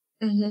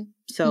 Mm-hmm.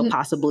 So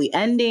possibly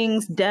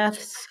endings,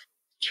 deaths,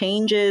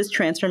 changes,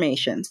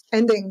 transformations.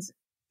 Endings.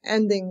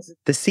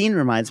 The scene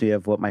reminds me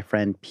of what my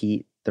friend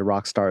Pete, the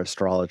rock star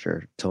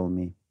astrologer, told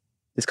me.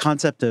 This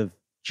concept of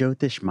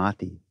Jyotish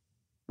Mati.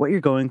 What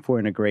you're going for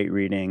in a great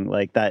reading,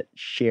 like that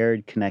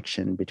shared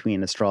connection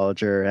between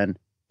astrologer and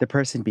the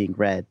person being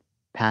read,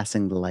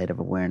 passing the light of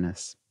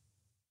awareness.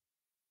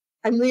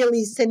 I'm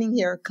really sitting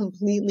here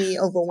completely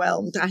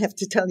overwhelmed, I have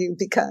to tell you,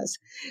 because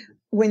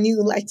when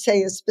you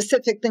say a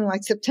specific thing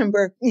like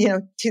September,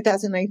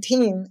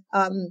 2019,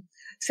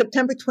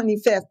 September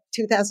 25th,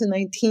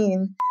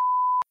 2019,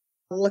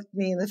 looked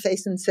me in the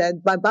face and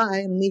said,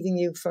 bye-bye, I'm leaving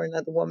you for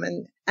another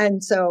woman.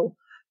 And so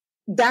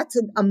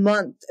that's a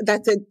month.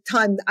 That's a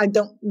time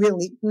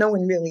no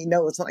one really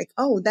knows, like,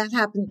 oh, that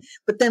happened.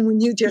 But then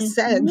when you just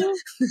said,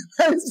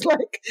 I was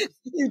like,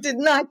 you did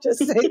not just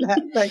say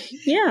that. Like,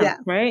 yeah,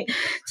 right.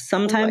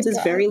 Sometimes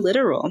it's very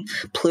literal.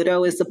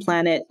 Pluto is the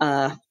planet,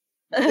 Pluto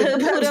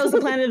is the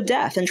planet of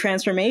death and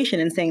transformation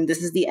and saying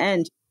this is the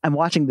end. I'm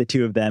watching the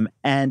two of them,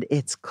 and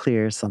it's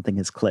clear something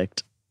has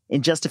clicked.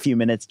 In just a few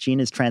minutes,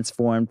 Jean is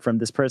transformed from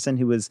this person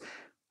who was,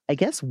 I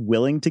guess,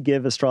 willing to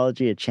give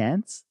astrology a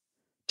chance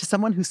to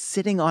someone who's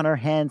sitting on her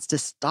hands to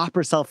stop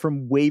herself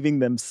from waving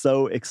them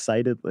so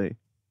excitedly.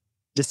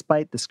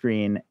 Despite the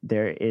screen,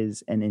 there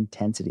is an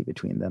intensity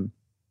between them.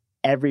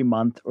 Every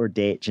month or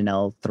date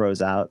Janelle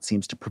throws out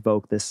seems to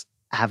provoke this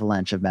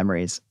avalanche of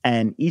memories.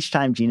 And each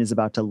time Jean is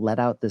about to let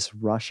out this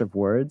rush of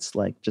words,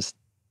 like just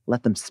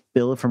let them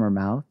spill from her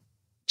mouth,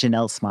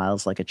 Janelle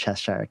smiles like a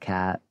Cheshire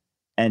cat,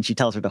 and she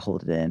tells her to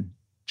hold it in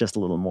just a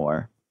little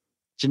more.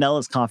 Janelle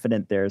is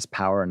confident there's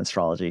power in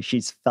astrology.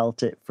 She's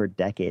felt it for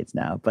decades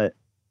now, but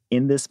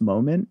in this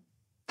moment,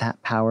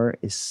 that power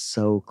is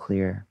so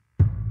clear.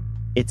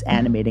 It's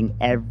animating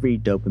every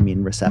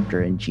dopamine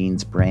receptor in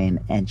Jean's brain,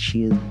 and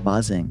she is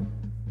buzzing,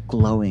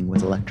 glowing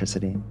with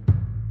electricity.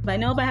 I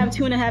know if I have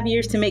 2.5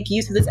 years to make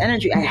use of this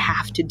energy, I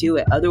have to do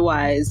it.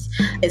 Otherwise,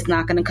 it's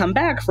not going to come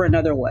back for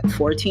another,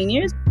 14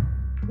 years?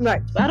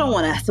 Right. I don't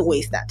want to have to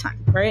waste that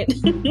time, right?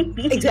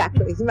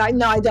 Exactly. Right.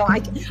 No, I don't.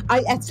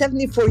 I at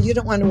 74, you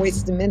don't want to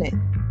waste a minute.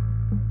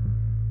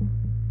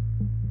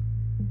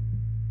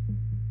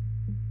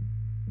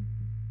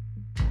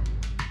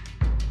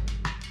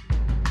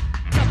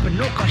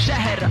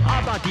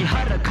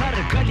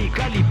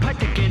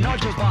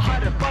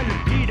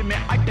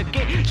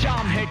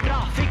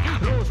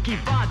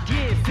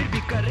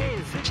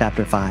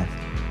 Chapter 5.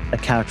 A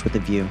Couch with a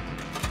View.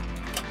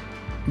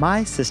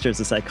 My sister's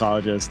a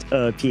psychologist,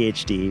 a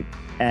PhD,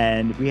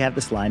 and we have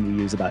this line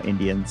we use about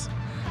Indians.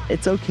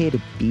 It's okay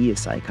to be a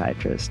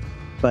psychiatrist,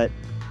 but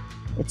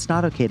it's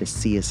not okay to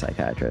see a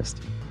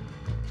psychiatrist.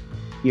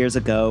 Years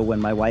ago, when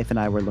my wife and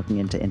I were looking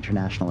into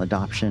international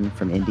adoption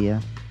from India,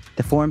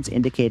 the forms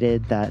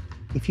indicated that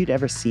if you'd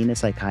ever seen a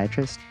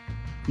psychiatrist,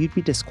 you'd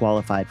be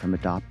disqualified from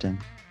adopting.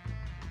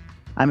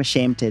 I'm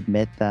ashamed to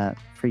admit that,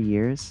 for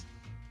years,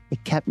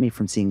 it kept me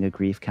from seeing a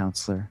grief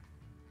counselor.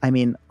 I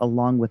mean,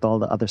 along with all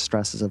the other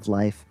stresses of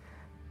life,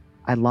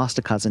 I lost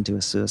a cousin to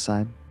a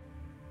suicide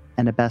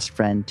and a best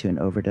friend to an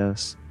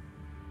overdose,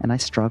 and I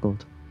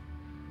struggled.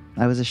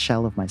 I was a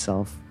shell of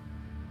myself.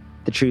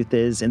 The truth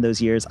is, in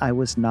those years, I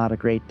was not a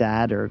great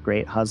dad or a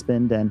great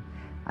husband, and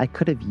I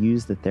could have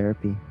used the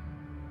therapy.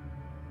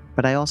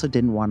 But I also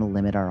didn't want to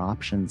limit our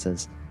options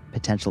as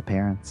potential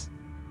parents.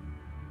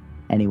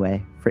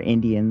 Anyway, for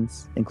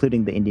Indians,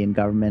 including the Indian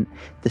government,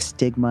 the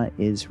stigma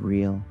is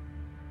real.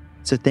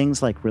 So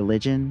things like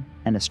religion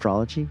and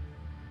astrology,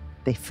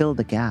 they fill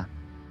the gap.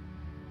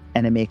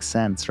 And it makes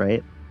sense,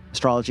 right?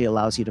 Astrology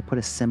allows you to put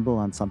a symbol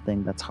on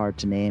something that's hard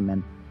to name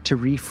and to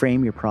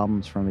reframe your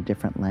problems from a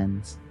different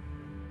lens.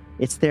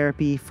 It's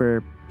therapy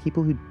for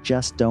people who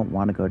just don't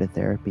want to go to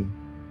therapy.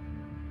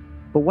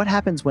 But what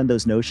happens when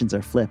those notions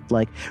are flipped?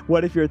 Like,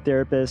 what if your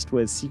therapist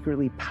was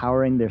secretly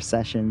powering their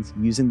sessions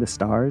using the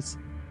stars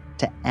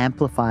to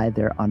amplify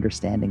their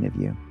understanding of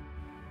you?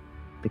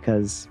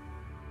 Because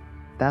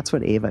that's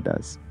what Ava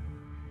does.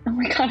 Oh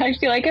my God, I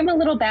feel like I'm a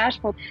little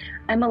bashful.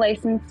 I'm a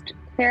licensed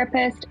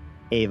therapist.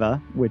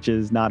 Ava, which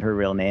is not her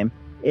real name,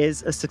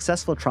 is a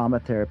successful trauma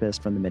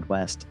therapist from the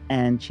Midwest,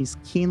 and she's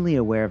keenly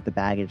aware of the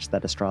baggage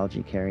that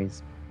astrology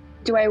carries.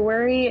 Do I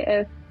worry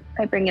if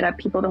I bring it up,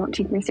 people don't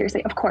take me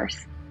seriously? Of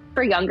course.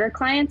 For younger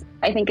clients,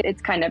 I think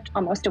it's kind of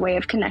almost a way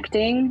of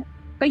connecting.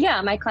 But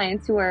yeah, my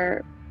clients who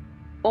are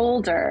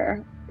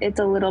older, it's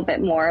a little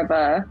bit more of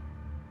a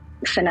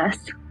finesse.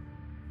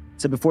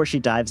 So before she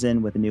dives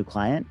in with a new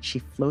client, she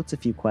floats a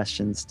few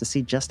questions to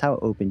see just how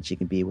open she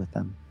can be with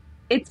them.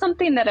 It's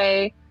something that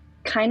I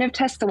kind of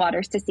test the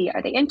waters to see,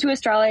 are they into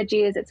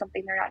astrology? Is it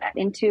something they're not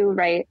into,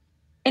 right?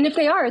 And if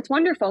they are, it's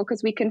wonderful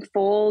because we can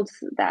fold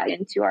that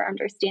into our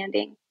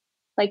understanding.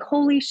 Like,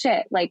 holy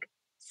shit, like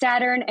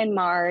Saturn and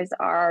Mars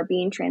are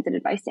being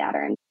transited by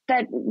Saturn.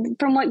 That,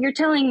 from what you're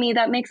telling me,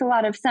 that makes a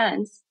lot of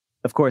sense.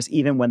 Of course,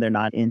 even when they're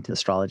not into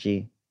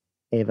astrology,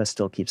 Ava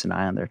still keeps an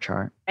eye on their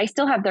chart. I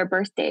still have their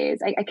birthdays.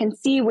 I can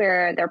see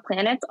where their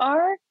planets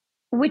are,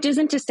 which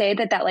isn't to say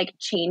that like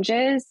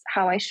changes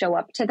how I show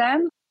up to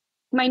them.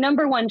 My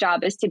number one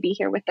job is to be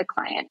here with the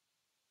client.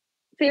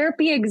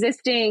 Therapy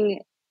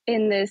existing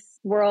in this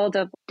world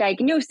of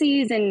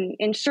diagnoses and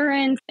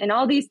insurance and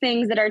all these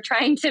things that are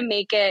trying to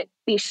make it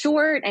be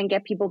short and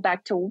get people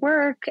back to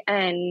work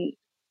and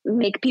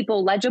make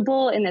people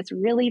legible in this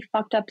really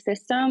fucked up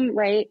system,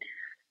 right?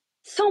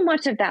 So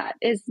much of that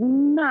is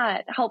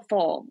not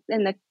helpful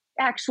in the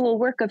actual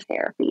work of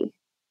therapy.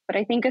 But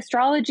I think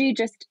astrology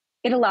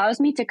it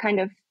allows me to kind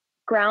of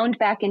ground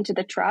back into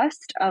the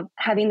trust of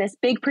having this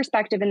big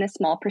perspective and this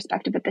small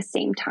perspective at the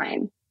same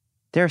time.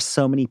 There are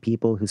so many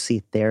people who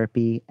see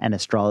therapy and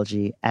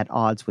astrology at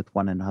odds with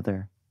one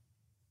another.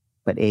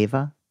 But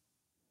Ava,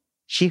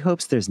 she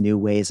hopes there's new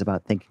ways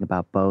about thinking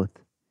about both,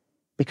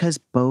 because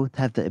both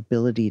have the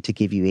ability to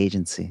give you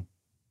agency.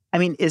 I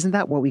mean, isn't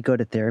that what we go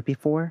to therapy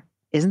for?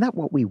 Isn't that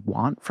what we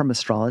want from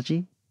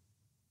astrology?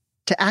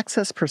 To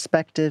access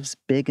perspectives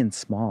big and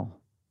small.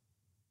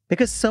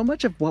 Because so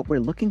much of what we're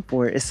looking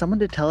for is someone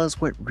to tell us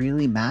what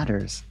really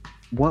matters,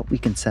 what we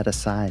can set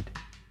aside,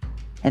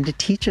 and to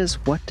teach us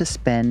what to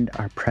spend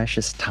our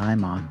precious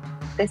time on.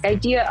 This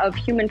idea of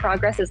human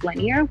progress as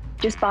linear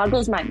just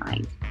boggles my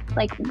mind.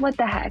 Like, what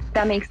the heck?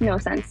 That makes no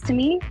sense to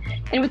me.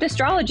 And with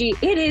astrology,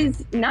 it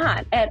is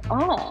not at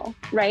all,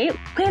 right?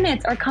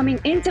 Planets are coming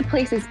into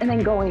places and then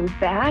going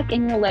back,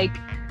 and you're like,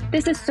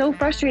 this is so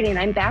frustrating.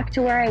 I'm back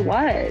to where I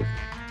was.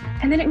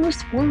 And then it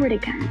moves forward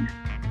again.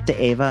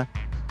 To Ava,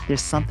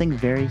 there's something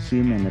very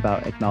human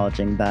about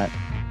acknowledging that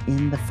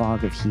in the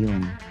fog of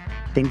healing,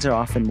 things are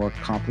often more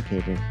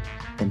complicated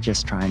than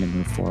just trying to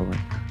move forward.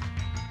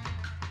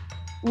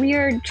 We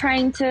are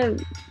trying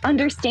to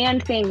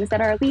understand things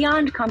that are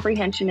beyond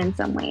comprehension in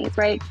some ways,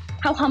 right?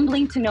 How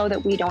humbling to know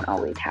that we don't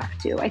always have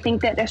to. I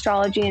think that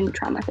astrology and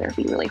trauma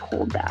therapy really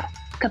hold that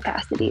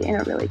capacity in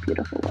a really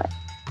beautiful way.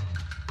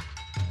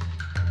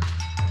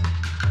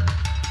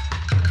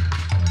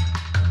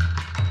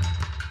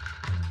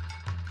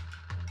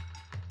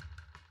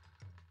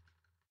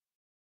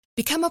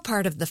 Become a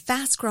part of the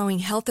fast-growing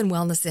health and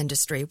wellness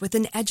industry with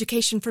an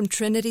education from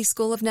Trinity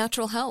School of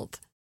Natural Health.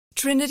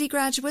 Trinity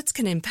graduates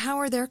can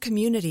empower their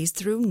communities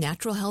through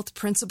natural health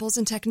principles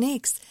and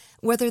techniques,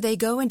 whether they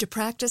go into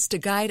practice to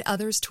guide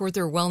others toward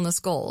their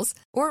wellness goals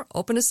or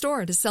open a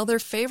store to sell their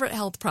favorite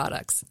health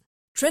products.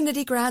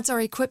 Trinity grads are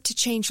equipped to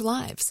change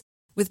lives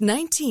with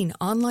 19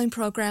 online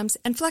programs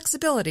and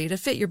flexibility to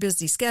fit your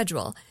busy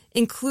schedule,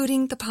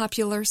 including the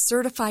popular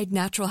Certified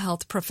Natural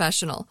Health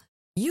Professional.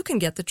 You can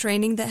get the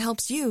training that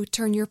helps you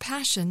turn your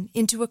passion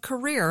into a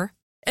career.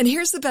 And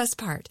here's the best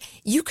part.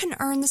 You can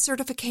earn the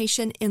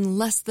certification in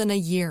less than a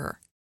year.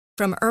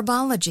 From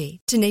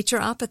herbology to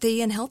naturopathy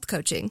and health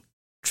coaching,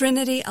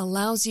 Trinity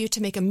allows you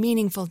to make a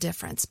meaningful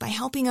difference by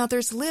helping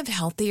others live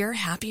healthier,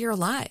 happier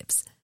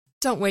lives.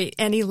 Don't wait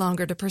any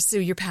longer to pursue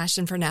your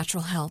passion for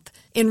natural health.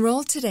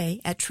 Enroll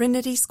today at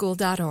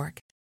trinityschool.org.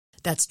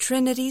 That's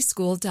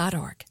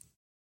trinityschool.org.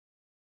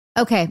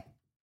 Okay,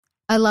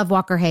 I love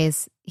Walker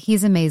Hayes.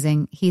 He's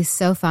amazing. He's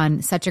so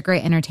fun, such a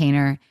great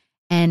entertainer.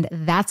 And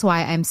that's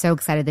why I'm so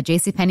excited that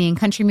JCPenney and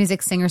country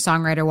music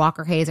singer-songwriter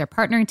Walker Hayes are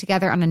partnering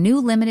together on a new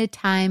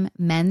limited-time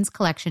men's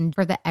collection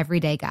for the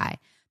everyday guy.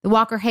 The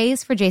Walker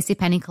Hayes for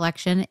JCPenney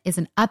collection is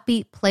an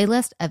upbeat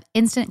playlist of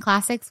instant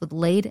classics with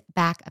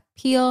laid-back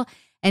appeal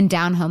and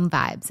down-home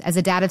vibes. As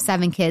a dad of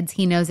 7 kids,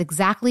 he knows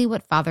exactly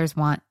what fathers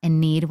want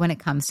and need when it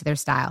comes to their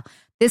style.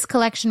 This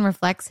collection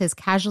reflects his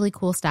casually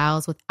cool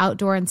styles with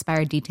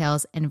outdoor-inspired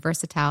details and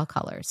versatile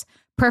colors.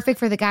 Perfect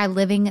for the guy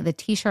living the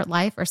t-shirt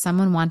life or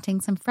someone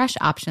wanting some fresh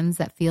options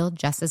that feel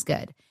just as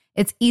good.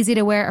 It's easy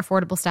to wear,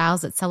 affordable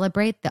styles that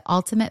celebrate the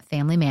ultimate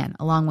family man,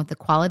 along with the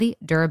quality,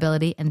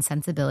 durability, and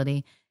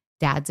sensibility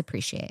dads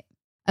appreciate.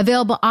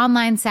 Available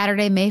online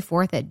Saturday, May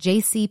 4th at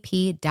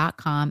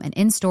jcp.com and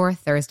in-store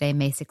Thursday,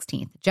 May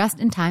 16th, just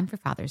in time for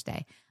Father's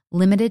Day.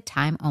 Limited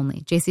time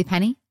only.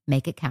 JCPenney,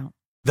 make it count.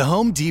 The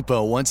Home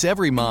Depot wants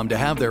every mom to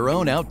have their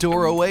own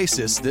outdoor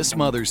oasis this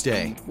Mother's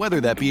Day,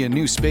 whether that be a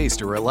new space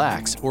to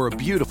relax or a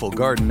beautiful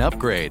garden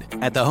upgrade.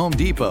 At the Home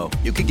Depot,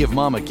 you could give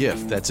mom a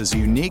gift that's as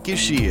unique as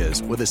she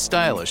is, with a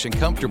stylish and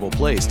comfortable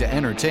place to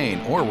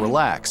entertain or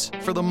relax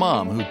for the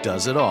mom who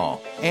does it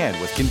all. And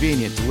with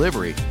convenient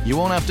delivery, you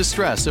won't have to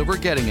stress over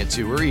getting it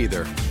to her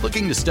either.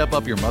 Looking to step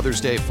up your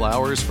Mother's Day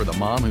flowers for the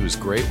mom who's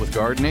great with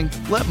gardening?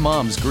 Let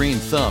Mom's Green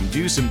Thumb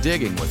do some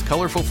digging with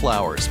colorful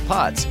flowers,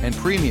 pots, and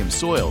premium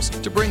soils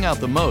to bring out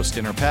the most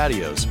in her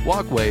patios,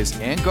 walkways,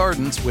 and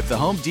gardens with the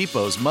Home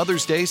Depot's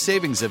Mother's Day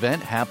Savings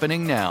Event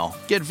happening now.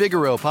 Get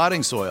Vigoro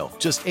potting soil,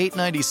 just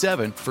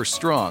 $8.97 for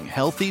strong,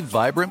 healthy,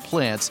 vibrant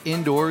plants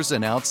indoors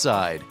and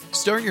outside.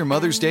 Start your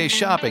Mother's Day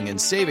shopping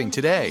and saving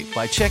today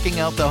by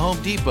checking out the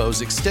Home Depot's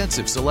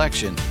extensive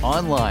selection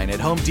online at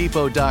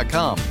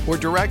homedepot.com or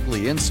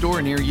directly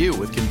in-store near you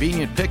with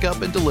convenient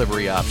pickup and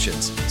delivery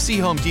options. See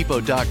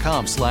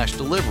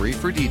homedepot.com/delivery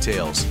for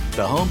details.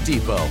 The Home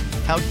Depot,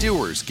 how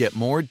doers get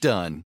more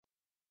done.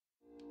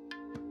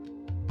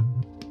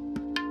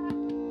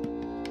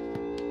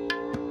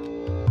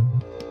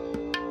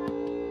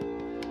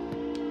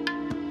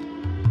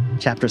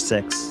 Chapter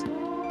 6,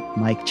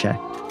 Mic Check.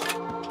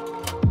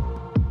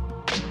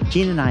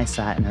 Jean and I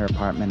sat in her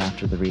apartment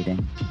after the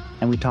reading,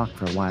 and we talked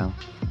for a while.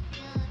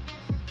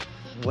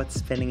 What's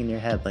spinning in your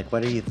head? Like,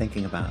 what are you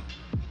thinking about?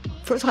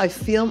 First, I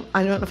feel,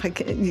 I don't know if I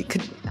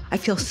could, I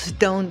feel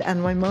stoned out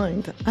of my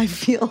mind. I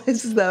feel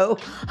as though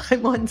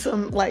I'm on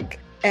some,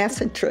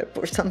 acid trip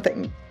or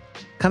something.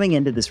 Coming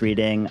into this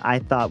reading, I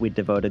thought we'd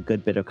devote a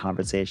good bit of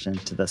conversation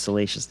to the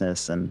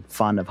salaciousness and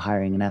fun of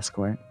hiring an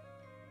escort.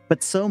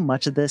 But so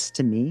much of this,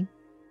 to me,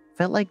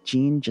 felt like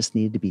Jean just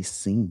needed to be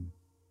seen.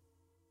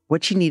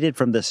 What she needed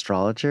from the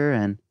astrologer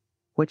and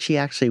what she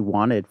actually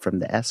wanted from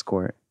the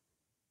escort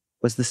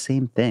was the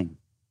same thing.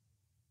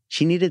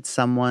 She needed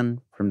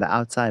someone from the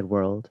outside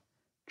world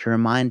to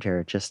remind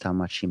her just how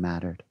much she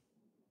mattered.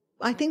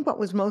 I think what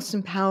was most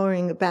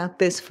empowering about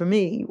this for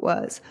me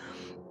was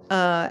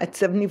at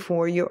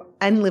 74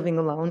 and living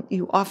alone,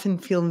 you often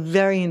feel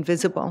very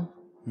invisible.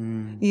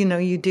 You know,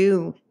 you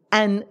do.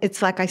 And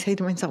it's like I say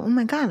to myself, oh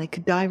my God, I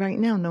could die right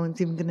now. No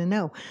one's even going to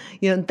know.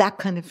 You know, that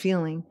kind of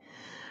feeling.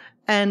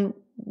 And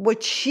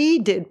what she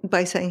did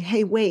by saying,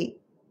 hey, wait,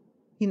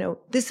 you know,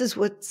 this is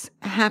what's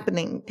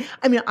happening.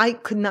 I mean, I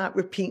could not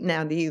repeat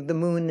now to you the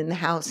moon and the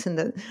house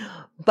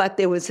but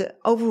there was an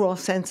overall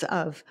sense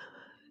of,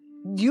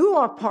 you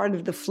are part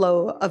of the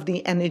flow of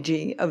the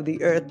energy of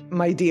the earth,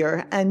 my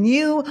dear, and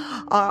you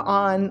are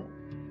on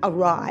a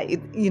ride,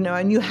 you know,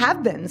 and you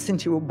have been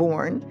since you were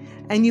born,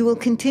 and you will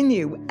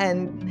continue.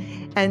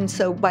 And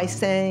so by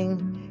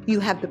saying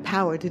you have the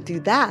power to do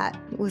that,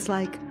 it was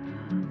like,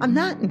 I'm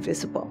not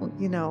invisible,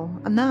 you know,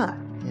 I'm not.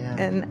 Yeah.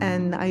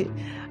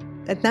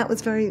 And that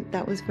was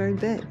very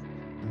big.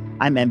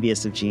 I'm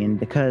envious of Jean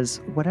because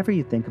whatever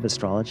you think of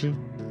astrology,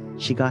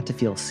 she got to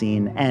feel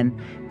seen, and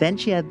then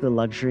she had the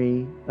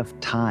luxury of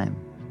time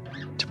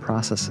to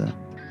process it,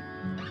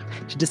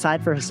 to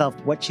decide for herself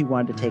what she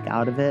wanted to take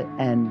out of it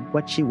and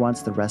what she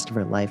wants the rest of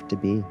her life to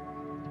be.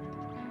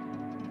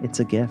 It's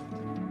a gift.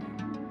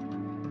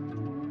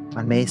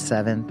 On May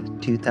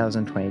 7th,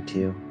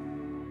 2022,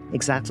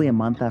 exactly a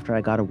month after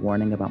I got a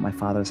warning about my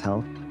father's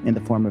health in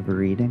the form of a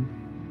reading,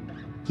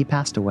 he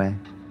passed away.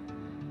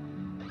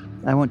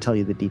 I won't tell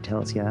you the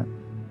details yet.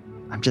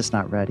 I'm just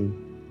not ready.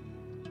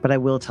 But I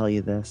will tell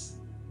you this.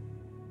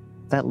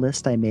 That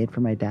list I made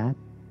for my dad,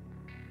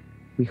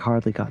 we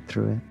hardly got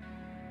through it.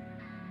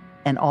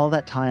 And all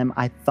that time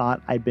I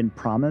thought I'd been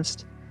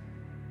promised,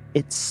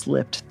 it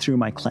slipped through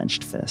my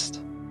clenched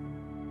fist.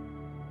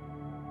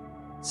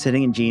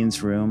 Sitting in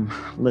Jean's room,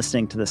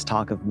 listening to this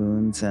talk of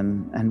moons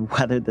and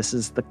whether this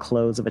is the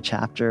close of a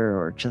chapter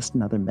or just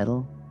another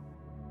middle,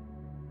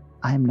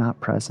 I am not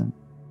present.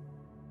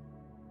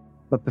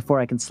 But before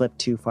I can slip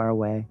too far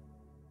away,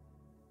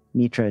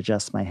 Mitra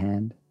adjusts my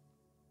hand.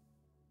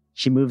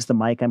 She moves the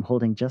mic I'm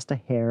holding just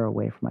a hair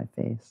away from my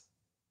face.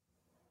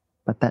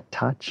 But that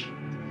touch,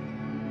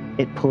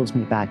 it pulls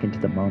me back into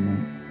the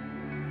moment.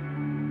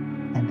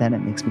 And then it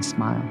makes me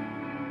smile.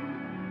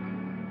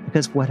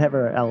 Because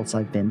whatever else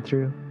I've been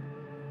through,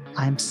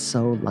 I'm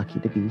so lucky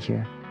to be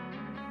here.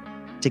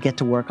 To get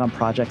to work on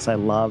projects I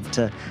love,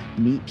 to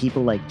meet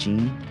people like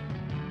Jean.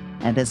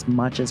 And as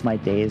much as my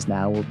days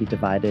now will be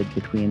divided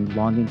between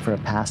longing for a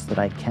past that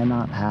I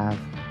cannot have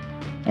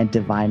and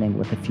divining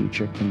what the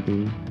future can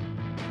be,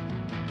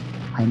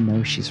 I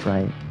know she's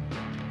right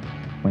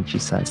when she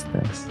says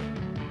this.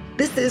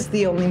 This is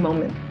the only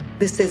moment.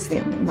 This is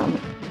the only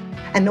moment.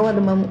 And no other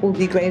moment will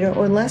be greater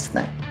or less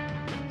than.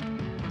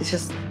 It's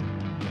just,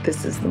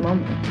 this is the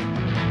moment.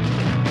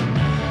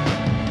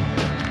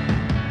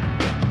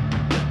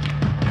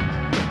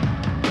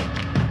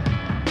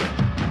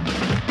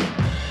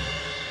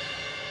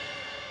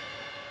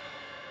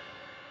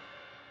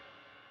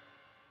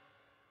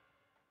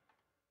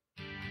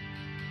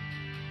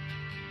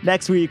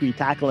 Next week, we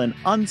tackle an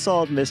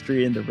unsolved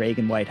mystery in the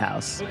Reagan White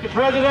House. Mr.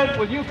 President,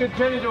 will you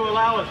continue to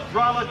allow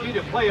astrology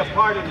to play a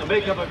part in the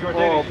makeup of your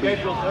daily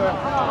schedule, sir?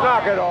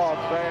 Knock it off,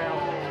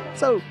 Sam.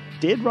 So,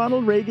 did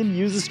Ronald Reagan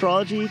use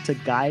astrology to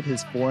guide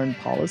his foreign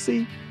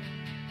policy?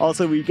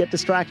 Also, we get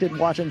distracted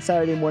watching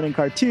Saturday morning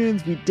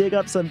cartoons, we dig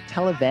up some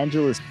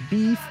televangelist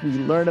beef, we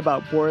learn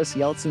about Boris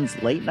Yeltsin's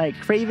late-night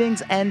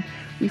cravings, and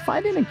we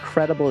find an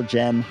incredible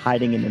gem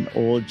hiding in an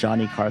old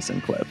Johnny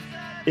Carson clip.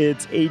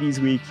 It's 80s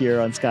week here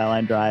on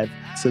Skyline Drive,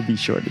 so be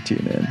sure to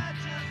tune in.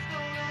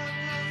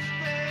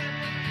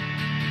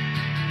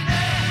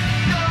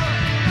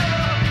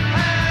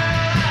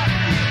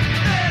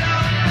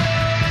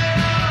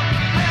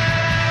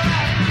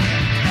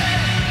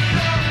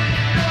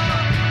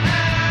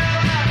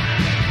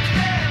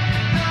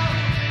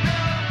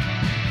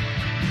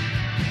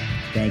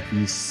 Thank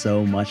you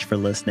so much for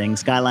listening.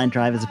 Skyline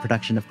Drive is a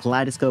production of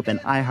Kaleidoscope and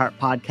iHeart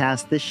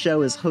Podcast. This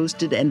show is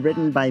hosted and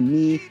written by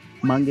me,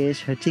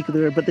 Mangesh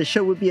Hattikudur, but the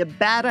show would be a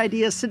bad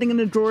idea sitting in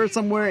a drawer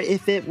somewhere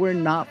if it were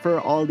not for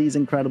all these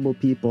incredible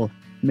people.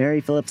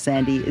 Mary Phillips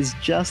Sandy is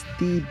just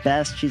the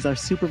best. She's our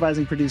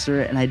supervising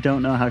producer, and I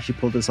don't know how she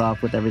pulled this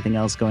off with everything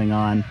else going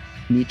on.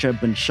 Mitra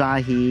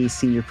Bunshahi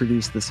senior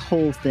produced this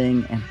whole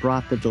thing and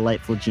brought the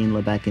delightful Jean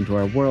Lebec into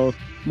our world.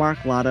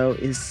 Mark Lotto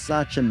is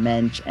such a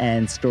mensch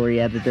and story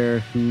editor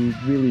who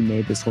really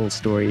made this whole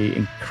story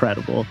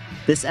incredible.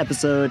 This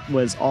episode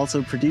was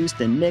also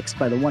produced and mixed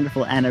by the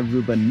wonderful Anna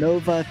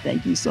Rubanova.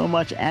 Thank you so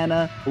much,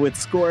 Anna. With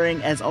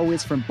scoring, as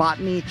always, from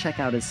Botany. Check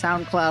out his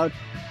SoundCloud.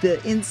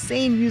 The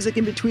insane music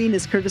in between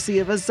is courtesy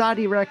of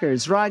Azadi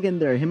Records,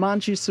 Raginder,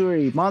 Himanshu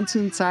Suri,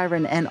 Monsoon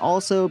Siren, and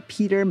also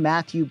Peter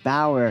Matthew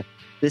Bauer.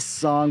 This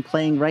song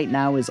playing right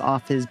now is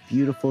off his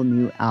beautiful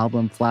new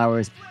album,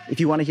 Flowers.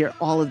 If you want to hear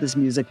all of this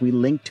music, we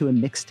link to a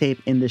mixtape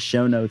in the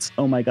show notes.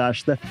 Oh my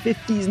gosh, the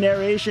 50s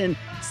narration.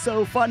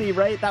 So funny,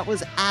 right? That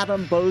was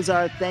Adam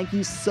Bozarth. Thank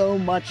you so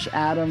much,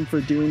 Adam,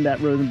 for doing that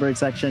Rosenberg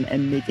section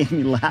and making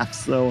me laugh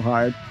so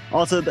hard.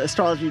 Also, the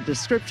astrology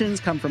descriptions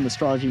come from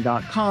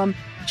astrology.com.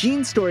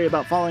 Gene's story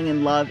about falling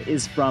in love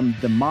is from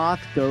The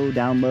Moth. Go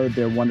download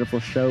their wonderful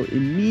show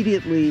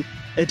immediately.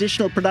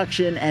 Additional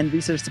production and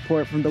research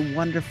support from the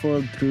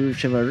wonderful Dhruv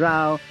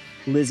Shivarao,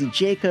 Lizzie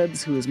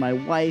Jacobs, who is my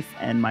wife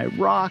and my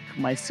rock,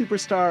 my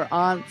superstar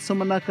aunt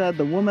Somanaka,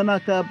 the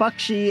Womanaka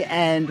Bakshi,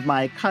 and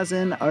my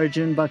cousin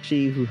Arjun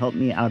Bakshi, who helped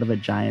me out of a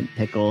giant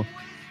pickle.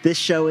 This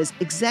show is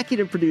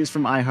executive produced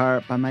from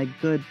iHeart by my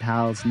good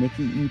pals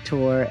Nikki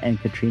Etor and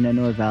Katrina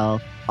Norvell.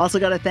 Also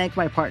got to thank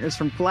my partners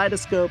from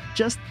Kaleidoscope,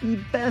 just the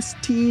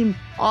best team,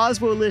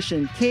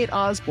 Oswolishan, Kate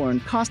Osborne,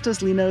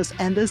 Kostas Linos,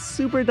 and the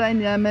super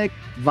dynamic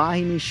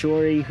Vahini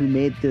Shori, who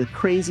made the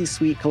crazy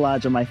sweet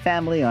collage of my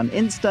family on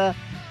Insta.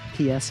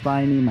 P.S.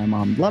 Vahini, my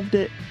mom loved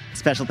it.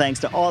 Special thanks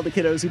to all the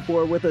kiddos who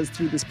bore with us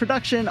through this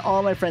production,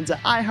 all my friends at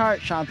iHeart,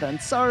 Shanta and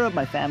Saurabh,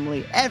 my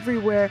family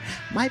everywhere,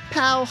 my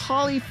pal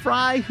Holly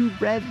Fry, who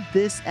read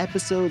this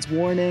episode's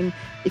warning.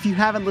 If you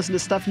haven't listened to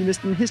Stuff You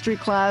Missed in History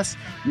Class,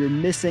 you're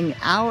missing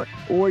out,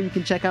 or you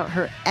can check out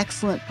her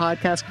excellent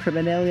podcast,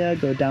 Criminalia.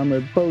 Go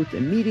download both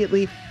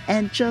immediately.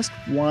 And just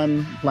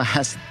one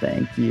last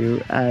thank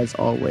you, as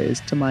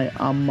always, to my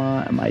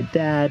amma and my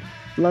dad,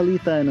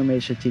 Lalita and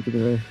Umesha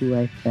Chikadura, who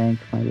I thank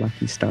my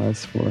lucky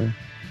stars for.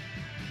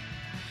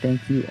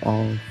 Thank you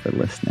all for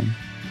listening.